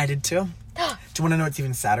theaters. I did too. Do you want to know what's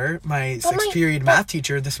even sadder? My sixth period math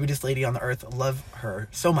teacher, the sweetest lady on the earth, love her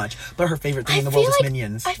so much. But her favorite thing in the world is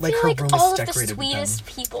Minions. I feel her like room all is of the decorated sweetest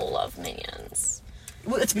people love Minions.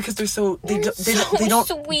 Well, it's because they're so they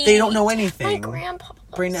sweet. don't know anything. My grandpa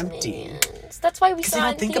loves brain empty. Minions. That's why we saw they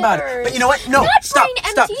don't in think theaters. about it. But you know what? No, Not stop. brain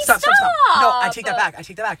empty, No, I take that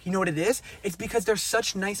back. You know what it is? It's because they're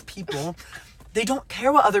such nice people. They don't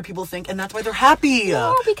care what other people think, and that's why they're happy.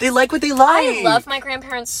 No, they like what they like. I love my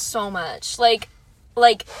grandparents so much. Like,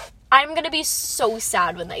 I'm gonna be so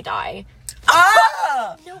sad when they die.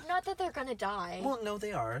 Ah! No, not that they're gonna die. Well, no,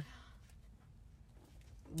 they are.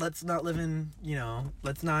 Let's not live in,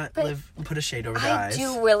 put a shade over their eyes. I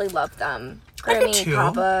do really love them. I do Grammy, too.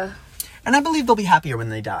 Papa. And I believe they'll be happier when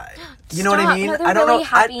they die. You know what I mean? No, they're I don't really know.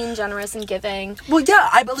 happy and generous and giving. Well, yeah,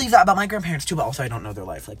 I believe that about my grandparents too, but also I don't know their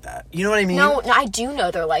life like that. You know what I mean? No, I do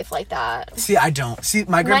know their life like that. See, I don't. See,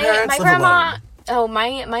 my grandparents my live grandma, alone. Oh,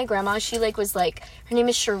 my grandma, she was her name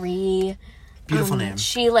is Cherie. Beautiful name.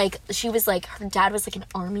 She was her dad was in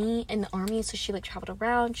the army, so she traveled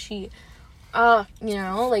around. She, No.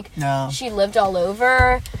 she lived all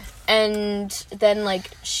over, and then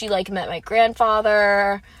she met my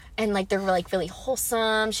grandfather, and like they're like really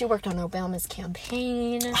wholesome. She worked on Obama's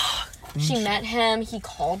campaign. She met him. He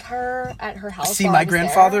called her at her house. See, my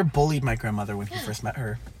grandfather bullied my grandmother when he first met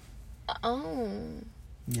her. Oh.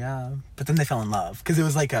 Yeah, but then they fell in love because it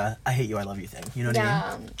was like a "I hate you, I love you" thing. You know what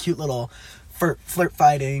I mean? Cute little flirt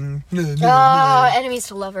fighting. Enemies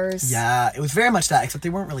to lovers. Yeah, it was very much that, except they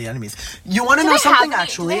weren't really enemies. You want to know something,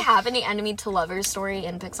 actually? Do they have any enemy to lovers story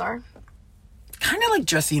in Pixar? Kind of like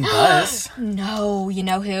Jessie and Buzz. No, you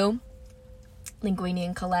know who? Linguini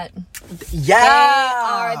and Colette. Yeah,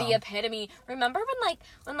 they are the epitome. Remember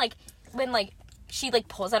when she like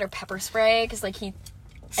pulls out her pepper spray because like he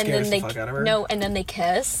scares the fuck out of her? No, and then they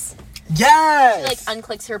kiss. Yes! She, like,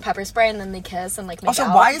 unclicks her pepper spray and then they kiss and, like, make Also,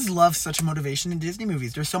 out. why is love such a motivation in Disney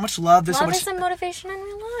movies? There's so much love. There's so much... Love is a motivation in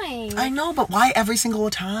real life. I know, but why every single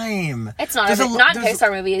time? It's not. Not in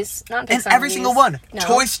Pixar movies. Not in Pixar in every movies. single one. No.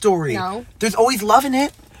 Toy Story. No. There's always love in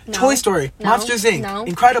it. No. Toy Story. No. Monsters, Inc. No.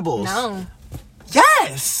 Incredibles. No.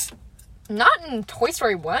 Yes! Not in Toy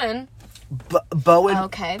Story 1. Bo and...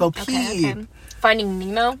 Okay. Bo Peep. Okay. Finding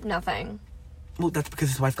Nemo? Nothing. Well, that's because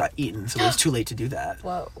his wife got eaten, so it was too late to do that.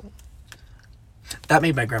 Whoa. That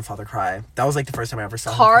made my grandfather cry. That was like the first time I ever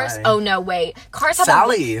saw Cars? him cry. Oh no, wait. Cars had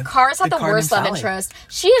Sally. the worst love interest.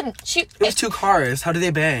 It was two cars. How do they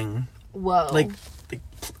bang? Whoa. Like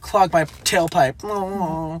clog my tailpipe.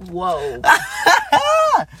 Oh. Whoa.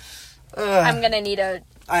 I'm gonna need a...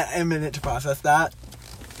 a minute to process that.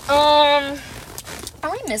 Are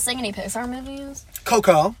we missing any Pixar movies?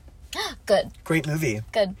 Coco. Good. Great movie.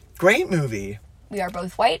 Good. Great movie. We are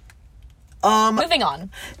both white. Moving on.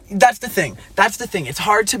 That's the thing. It's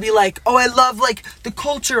hard to be like, oh, I love, like, the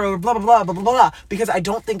culture or blah, blah, blah, blah, blah, blah, because I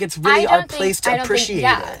don't think it's really our place to appreciate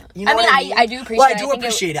it. You know I mean, I do appreciate it. Well, I do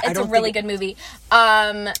appreciate it. It's a really good movie.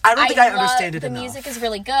 I don't think I understand it enough. The music is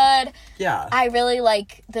really good. Yeah. I really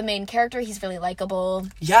like the main character. He's really likable.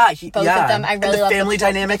 Yeah. Both of them. I really love the family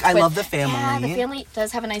dynamic. I love the family. Yeah, the family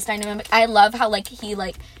does have a nice dynamic. I love how, like, he,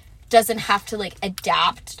 like, doesn't have to, like,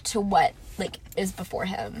 adapt to what, like, is before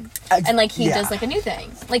him. And, like, he does, like, a new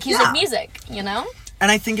thing. Like, he's like music, you know? And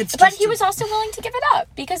I think it's But he was also willing to give it up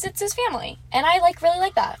because it's his family. And I, like, really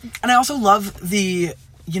like that. And I also love the,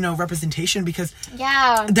 you know, representation because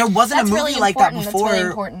there wasn't a movie really like that important. before That's really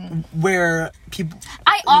important. where people...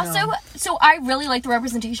 So I really like the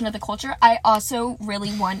representation of the culture. I also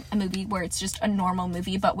really want a movie where it's just a normal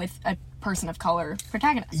movie but with a person of color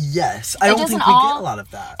protagonist. Yes. I don't think we get a lot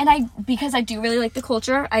of that. And because I do really like the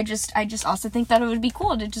culture, I just also think that it would be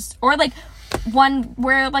cool to just, or like one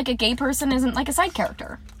where like a gay person isn't like a side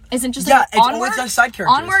character. Isn't just like it's always a side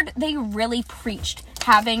character. Onward, they really preached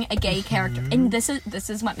having a gay character. And this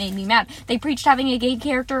is what made me mad. They preached having a gay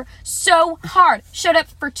character so hard. Showed up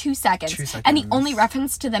for 2 seconds. 2 seconds. And the only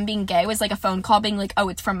reference to them being gay was like a phone call being like, oh,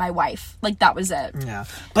 it's from my wife. Like that was it. Yeah.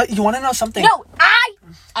 But you want to know something? No,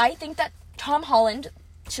 I think that Tom Holland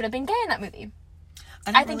should have been gay in that movie.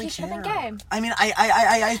 I think he should have been gay. I mean,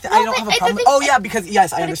 I don't have a problem. Because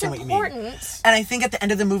yes, I understand what you mean. And I think at the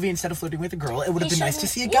end of the movie, instead of flirting with a girl, it would have been nice to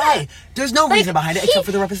see a guy. There's no reason behind it except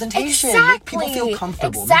for the representation. Exactly. Make people feel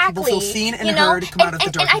comfortable. Exactly. Make people feel seen and heard. Come out of the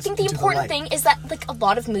darkness. And I think the important thing is that like a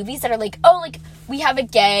lot of movies that are like, oh, like we have a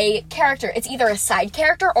gay character. It's either a side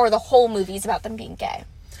character or the whole movie is about them being gay.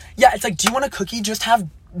 Yeah, it's like, do you want a cookie? Just have...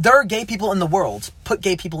 There are gay people in the world. Put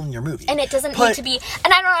gay people in your movie. And it doesn't need to be...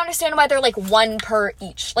 And I don't understand why they're like one per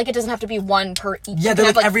each. Like, it doesn't have to be one per each. Yeah,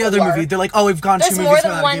 they're like every other movie. They're like, oh, we've gone 2 movies without a gay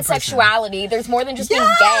person. There's more than one sexuality. There's more than just being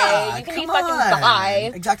gay. You can be fucking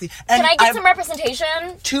bi. Exactly. And can I get some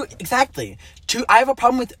representation? Exactly. I have a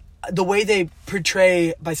problem with the way they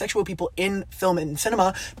portray bisexual people in film and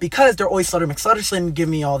cinema because they're always Slutter McSluttersland, give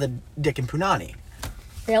me all the dick and punani.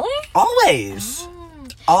 Really? Always.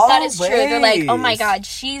 That is true. They're like, oh my god,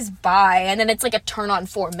 she's bi. And then it's like a turn on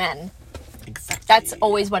for men. Exactly. That's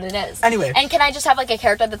always what it is. Anyway. And can I just have like a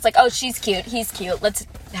character that's like, oh, she's cute, he's cute, let's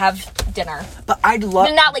have dinner. But I'd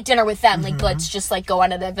love... Not like dinner with them, like let's just like go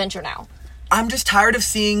on an adventure now. I'm just tired of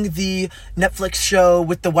seeing the Netflix show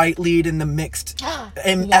with the white lead and the mixed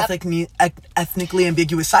and ethnically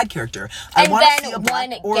ambiguous side character. I want to see a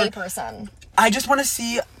black one gay person. I just want to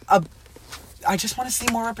see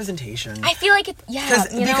more representation. I feel like it, you know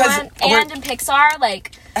what? And in Pixar,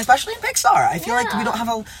 like... Especially in Pixar. I feel like we don't have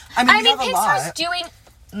a... I mean, Pixar's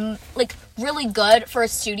doing, like, really good for a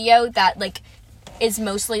studio that, like, is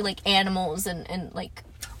mostly, like, animals and like...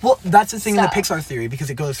 Well, that's the thing in the Pixar theory, because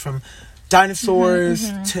it goes from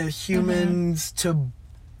dinosaurs to humans to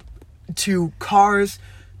cars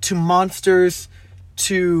to monsters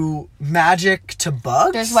to magic to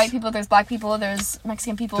bugs. There's white people, there's black people, there's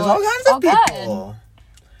Mexican people. There's all kinds of people.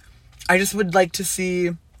 I just would like to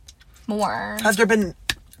see more. Has there been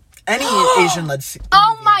Any Asian-led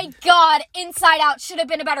Oh movie. my god, Inside Out should have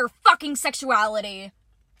been about her fucking sexuality.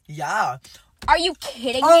 Yeah. Are you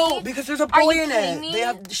kidding Oh, me? because there's a Are boy you in kidding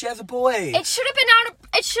it. me? She has a boy. It should have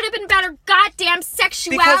been about her goddamn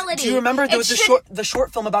sexuality. Because do you remember there was the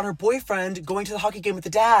short film about her boyfriend going to the hockey game with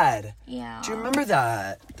the dad? Yeah. Do you remember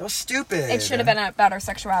that? That was stupid. It should have been about her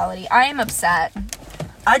sexuality. I am upset.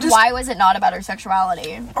 I just Why was it not about her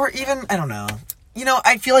sexuality? or even I don't know. You know,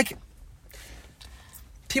 I feel like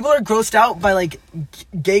people are grossed out by like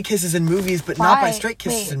gay kisses in movies, but not by Why? straight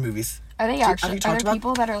kisses Wait. in movies. Are they Have actually? you Are talked there about-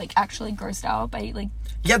 people that are like actually grossed out by like?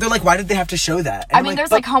 Yeah, they're like, why did they have to show that? And I I'm mean, there's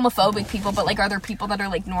but- like homophobic people, but like, are there people that are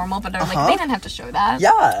like normal, but are like Uh-huh. they didn't have to show that?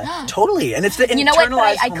 Yeah, totally. And it's the You know what? But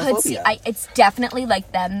internalized I could see. homophobia. It's definitely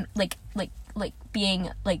like them, like being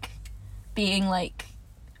like.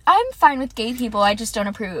 I'm fine with gay people. I just don't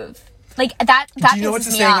approve. Like that. That Do you know what's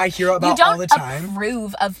the pisses me saying off. I hear about you don't all the time?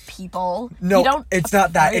 Approve of people. No, you don't it's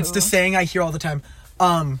not that. It's the approve. saying I hear all the time.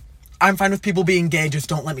 I'm fine with people being gay, just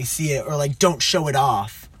don't let me see it, or like, don't show it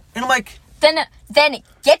off. And I'm like, Then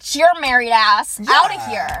get your married ass out of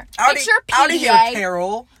here. Get your PDA. out of here,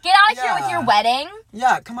 Carol. Get out of here with Yeah. your wedding.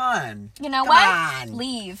 Yeah, come on. You know Come what? on.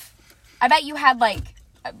 Leave. I bet you had like.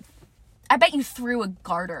 I bet you threw a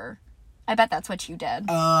garter. I bet that's what you did at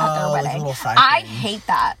their like a wedding. little side I thing. hate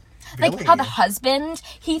that. Like Really? how the husband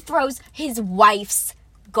he throws his wife's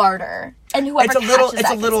garter, and whoever It's a little- catches it's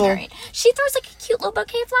that a gets little- married. She throws like a cute little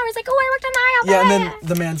bouquet of flowers. Like, oh, I worked on the aisle. Yeah, and then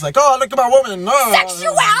the man's like, oh, look at my woman. Oh.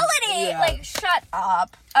 sexuality. Yeah. Like, shut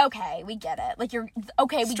up. Okay, we get it. Like, you're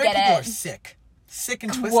okay. We Straight get people it. are sick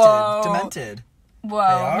and twisted, Whoa. demented. Whoa,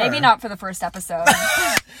 are. maybe not for the first episode.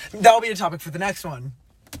 That'll be a topic for the next one.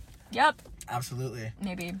 Yep, Absolutely.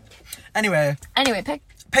 maybe. Anyway, Anyway, pick.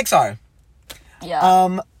 Pixar.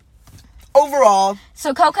 Yeah. Overall,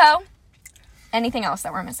 So Coco. Anything else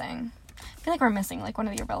that we're missing? I feel like we're missing like one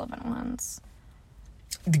of the irrelevant ones.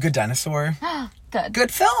 The Good Dinosaur. Good.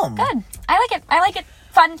 Good film. Good. I like it.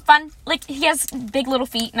 Fun. Like he has big little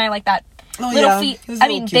feet, and I like that. Oh, Little yeah. feet. He's a I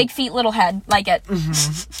little mean, cute. big feet, little head. Like it.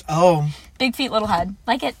 Oh, Big feet, little head.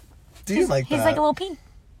 Like it. do you like He's that? like a little pea.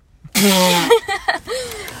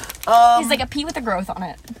 He's like a pea with a growth on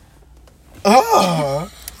it. Oh.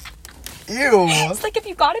 Ew. It's like if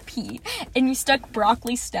you got a pea and you stuck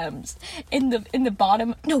broccoli stems in the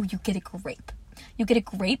bottom. No, you get a grape. You get a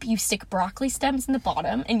grape, you stick broccoli stems in the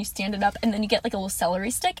bottom, and you stand it up, and then you get like a little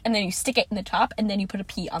celery stick, and then you stick it in the top, and then you put a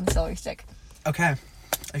pea on the celery stick. Okay.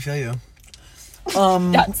 I feel you.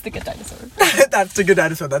 That's the Good Dinosaur. That's the Good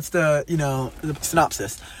Dinosaur. That's the, the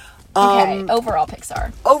synopsis. Okay, overall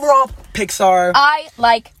Pixar. Overall, Pixar. I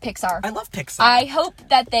like Pixar. I love Pixar. I hope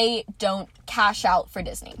that they don't cash out for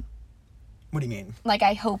Disney. What do you mean? Like,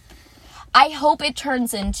 I hope it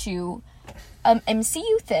turns into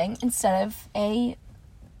MCU thing instead of a.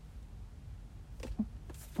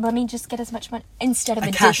 Let me just get as much money instead of A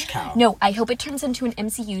a cash cow. No, I hope it turns into an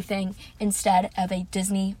MCU thing instead of a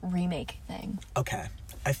Disney remake thing. Okay.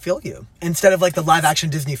 I feel you. Instead of like the live action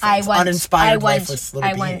Disney films, uninspired, lifeless little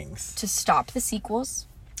beings. want to stop the sequels.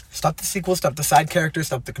 Stop the sequel, stop the side characters,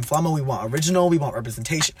 stop the conflama. We want original, we want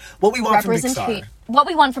representation. What we want from Pixar. What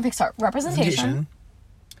we want from Pixar. Representation.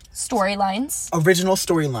 Storylines. Original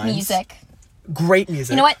storylines. Music. Great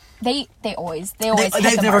music. You know what? They always hit They've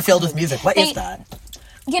the never mark. failed with music. What is that?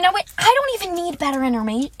 You know what? I don't even need better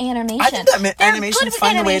animation. I think that They're animation's good with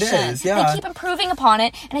fine the way it animation. is, yeah. They keep improving upon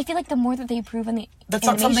it, and I feel like the more that they improve on the That's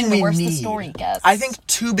not animation, something the we worse need. the story gets. I think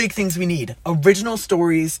two big things we need: original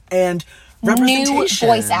stories and representation. New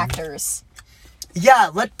voice actors.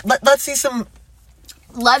 Yeah, let's see some.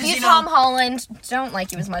 Love you, you Tom know- Holland. Don't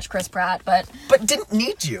like you as much, Chris Pratt, but But didn't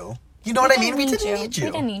need you. You know what I mean? We didn't need you.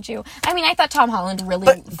 We didn't need you. I mean, I thought Tom Holland really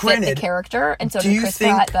But fit granted, the character, and so do did you Chris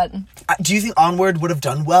think- Pratt. But Do you think Onward would have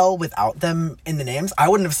done well without them in the names? I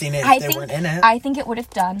wouldn't have seen it if they weren't in it. I think it would have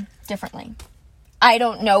done differently. I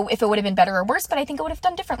don't know if it would have been better or worse, but I think it would have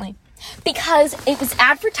done differently. Because it was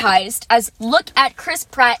advertised as, look at Chris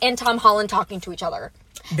Pratt and Tom Holland talking to each other.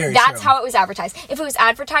 Very That's true. how it was advertised. If it was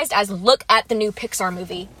advertised as, look at the new Pixar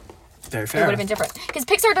movie, Very it fair. would have been different. Because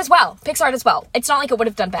Pixar does well. It's not like it would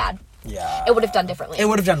have done bad. Yeah. It would have done differently. It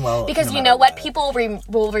would have done well. Because no you matter know what? People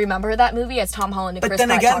will remember that movie as Tom Holland and But Chris then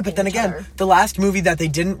Pratt again, talking to each other. the last movie that they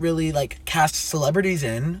didn't really cast celebrities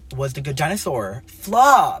in was The Good Dinosaur.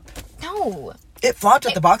 Flop. No. It flopped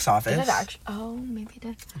at the box office. Did it actually? Oh, maybe it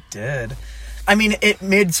did. It did. I mean, it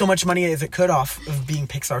made so much money as it could off of being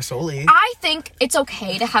Pixar solely. I think it's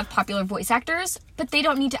okay to have popular voice actors, but they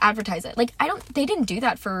don't need to advertise it. They didn't do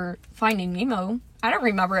that for Finding Nemo. I don't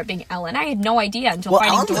remember it being Ellen. I had no idea until Well,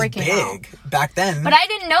 Finding Ellen Dory was came out. big back then. But I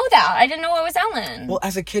didn't know that. I didn't know it was Ellen. Well,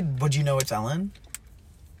 as a kid, would you know it's Ellen?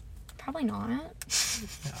 Probably not.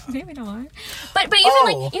 Maybe not. But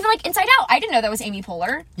even like Inside Out, I didn't know that was Amy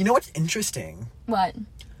Poehler. You know what's interesting? What?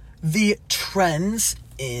 The trends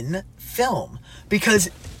in film. Because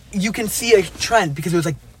you can see a trend because it was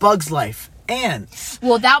like Bug's Life, Ants.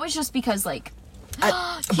 Well, that was just because like you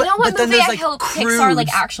know what movie I hope Pixar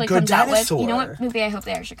like actually comes out with? You know what movie I hope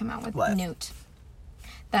they actually come out with? What? Newt.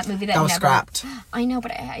 That movie that was never scrapped. I know,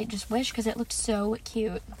 but I just wish because it looked so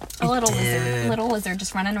cute. A little lizard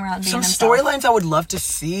just running around being Some himself. storylines I would love to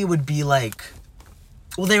see would be like,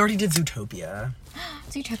 well, they already did Zootopia.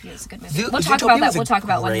 Zootopia is a good movie. We'll talk about that. We'll talk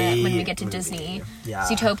about when we get to movie. Disney. Yeah.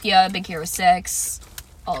 Zootopia, Big Hero 6,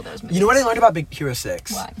 all those movies. You know what I learned about Big Hero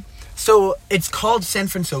 6? What? So it's called San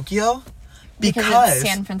Fransokyo Because it's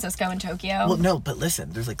San Francisco and Tokyo. Well, no, but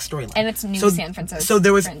listen, there's like storyline. And it's San Francisco. So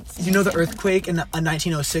there was, you know, the earthquake in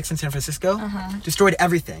 1906 in San Francisco? Destroyed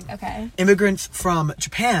everything. Okay. Immigrants from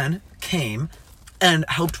Japan came and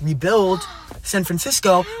helped rebuild San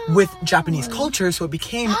Francisco with Japanese culture, so it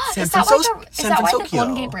became San Francisco. Is that why the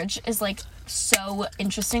Golden Gate Bridge is like so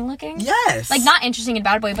interesting looking? Yes. Like not interesting in a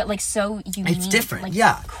bad way, but like so unique. It's different, like,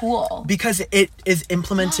 yeah. Cool. Because it is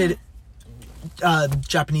implemented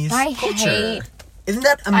Japanese culture. Isn't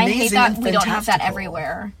that amazing? I hate that and we don't have that fantastical?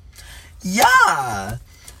 everywhere. Yeah.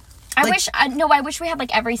 I wish we had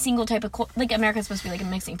like every single type of like America's supposed to be like a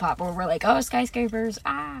mixing pot where we're like, oh, skyscrapers,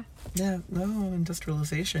 Yeah, no,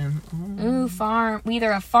 industrialization. Ooh, farm. We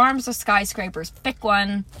either have farms or skyscrapers. Pick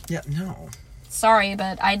one. Yeah, no. Sorry,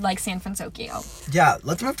 but I'd like San Francisco. Yeah,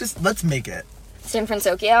 let's make it. San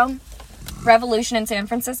Francisco. Revolution in San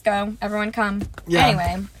Francisco. Everyone come.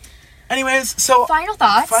 Yeah. Anyways, so Final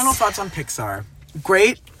thoughts. Final thoughts on Pixar.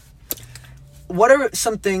 Great. What are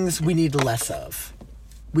some things we need less of?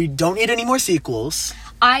 We don't need any more sequels.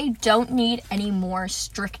 I don't need any more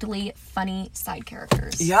strictly funny side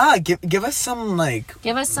characters. Yeah, give us some like.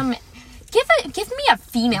 Give me a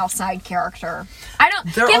female side character.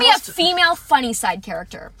 Give me a female funny side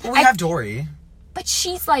character. Well, we have Dory. But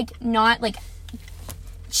she's like not like.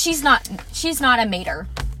 She's not a mater.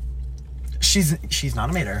 She's not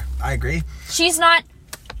a mater. I agree. She's not.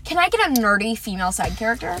 Can I get a nerdy female side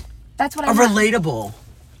character? That's what I want. Relatable.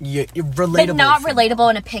 Relatable. But not relatable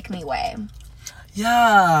in a pick-me way.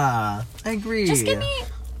 Yeah, I agree. Just give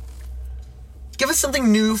us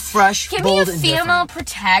something new, fresh, bold, and different. Give me a female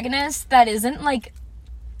protagonist that isn't like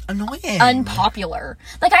annoying, unpopular.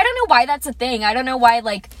 Like I don't know why that's a thing. I don't know why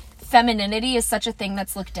like femininity is such a thing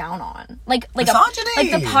that's looked down on. Like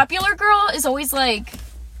the popular girl is always like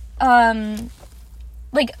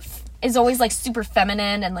is always like super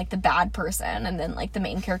feminine and like the bad person, and then like the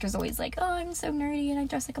main character is always like, oh, I'm so nerdy and I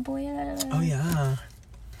dress like a boy. Oh yeah,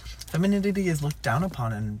 femininity is looked down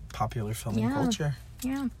upon in popular film and culture.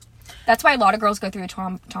 Yeah, that's why a lot of girls go through a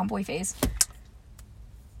tomboy phase.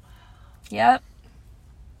 Yep.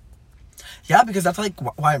 Yeah, because that's like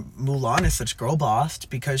why Mulan is such girl bossed,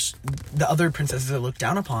 because the other princesses are looked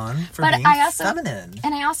down upon for being feminine.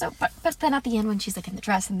 And I also, but then at the end when she's like in the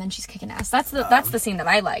dress and then she's kicking ass, that's the scene that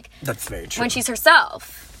I like. That's very true. When she's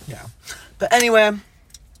herself. Yeah. But anyway,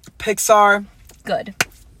 Pixar. Good.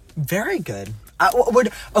 Very good.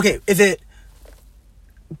 Okay, is it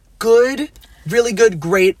good, really good,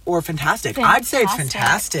 great, or fantastic? I'd say it's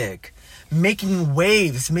fantastic. Making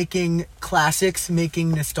waves, making classics, making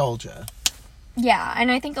nostalgia. Yeah, and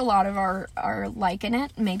I think a lot of our liking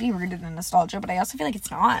it may be rooted in nostalgia, but I also feel like it's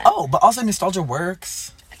not. Oh, but also nostalgia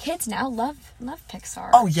works. Kids now love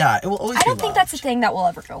Pixar. Oh yeah, it will always be loved. I don't think that's a thing that will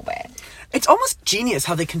ever go away. It's almost genius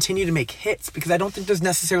how they continue to make hits, because I don't think there's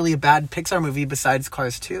necessarily a bad Pixar movie besides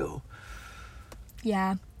Cars 2.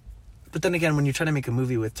 Yeah. But then again, when you try to make a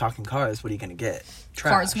movie with talking cars, what are you going to get?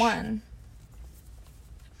 Trash. Cars 1.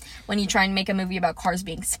 When you try and make a movie about cars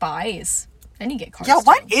being spies, then you get Cars 2. Yeah,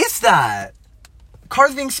 what is that?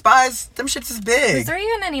 Cars being spies, them shits is big. Is there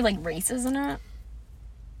even any, like, races in it?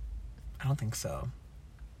 I don't think so.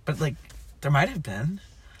 But, like, there might have been.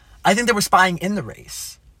 I think they were spying in the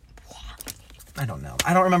race. What? I don't know.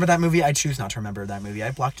 I don't remember that movie. I choose not to remember that movie.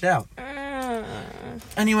 I blocked it out.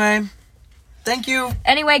 Anyway, thank you.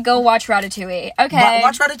 Anyway, go watch Ratatouille. Okay.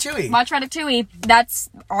 Watch Ratatouille. Watch Ratatouille. That's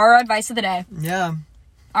our advice of the day. Yeah.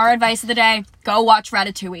 Our advice of the day. Go watch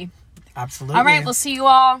Ratatouille. Absolutely. All right, we'll see you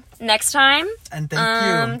all next time. And thank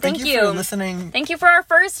you. Thank you for listening. Thank you for our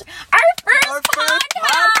first podcast.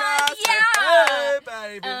 Yeah. Hey,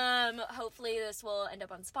 baby. Hopefully this will end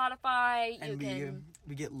up on Spotify. And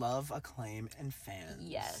we get love, acclaim, and fans.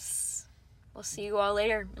 Yes. We'll see you all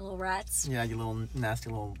later, you little rats. Yeah, you little nasty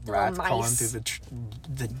little rats mice. crawling through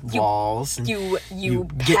the walls. And you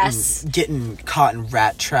pests. Getting caught in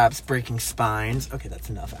rat traps, breaking spines. Okay, that's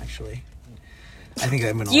enough, actually. I think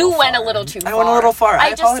I went a You little went far. a little too far. I went a little far. I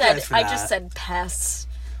just apologize said for I that. just said pass.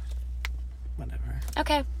 Whatever.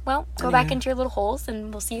 Okay, well, go back into your little holes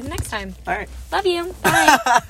and we'll see you next time. All right. Love you. Bye.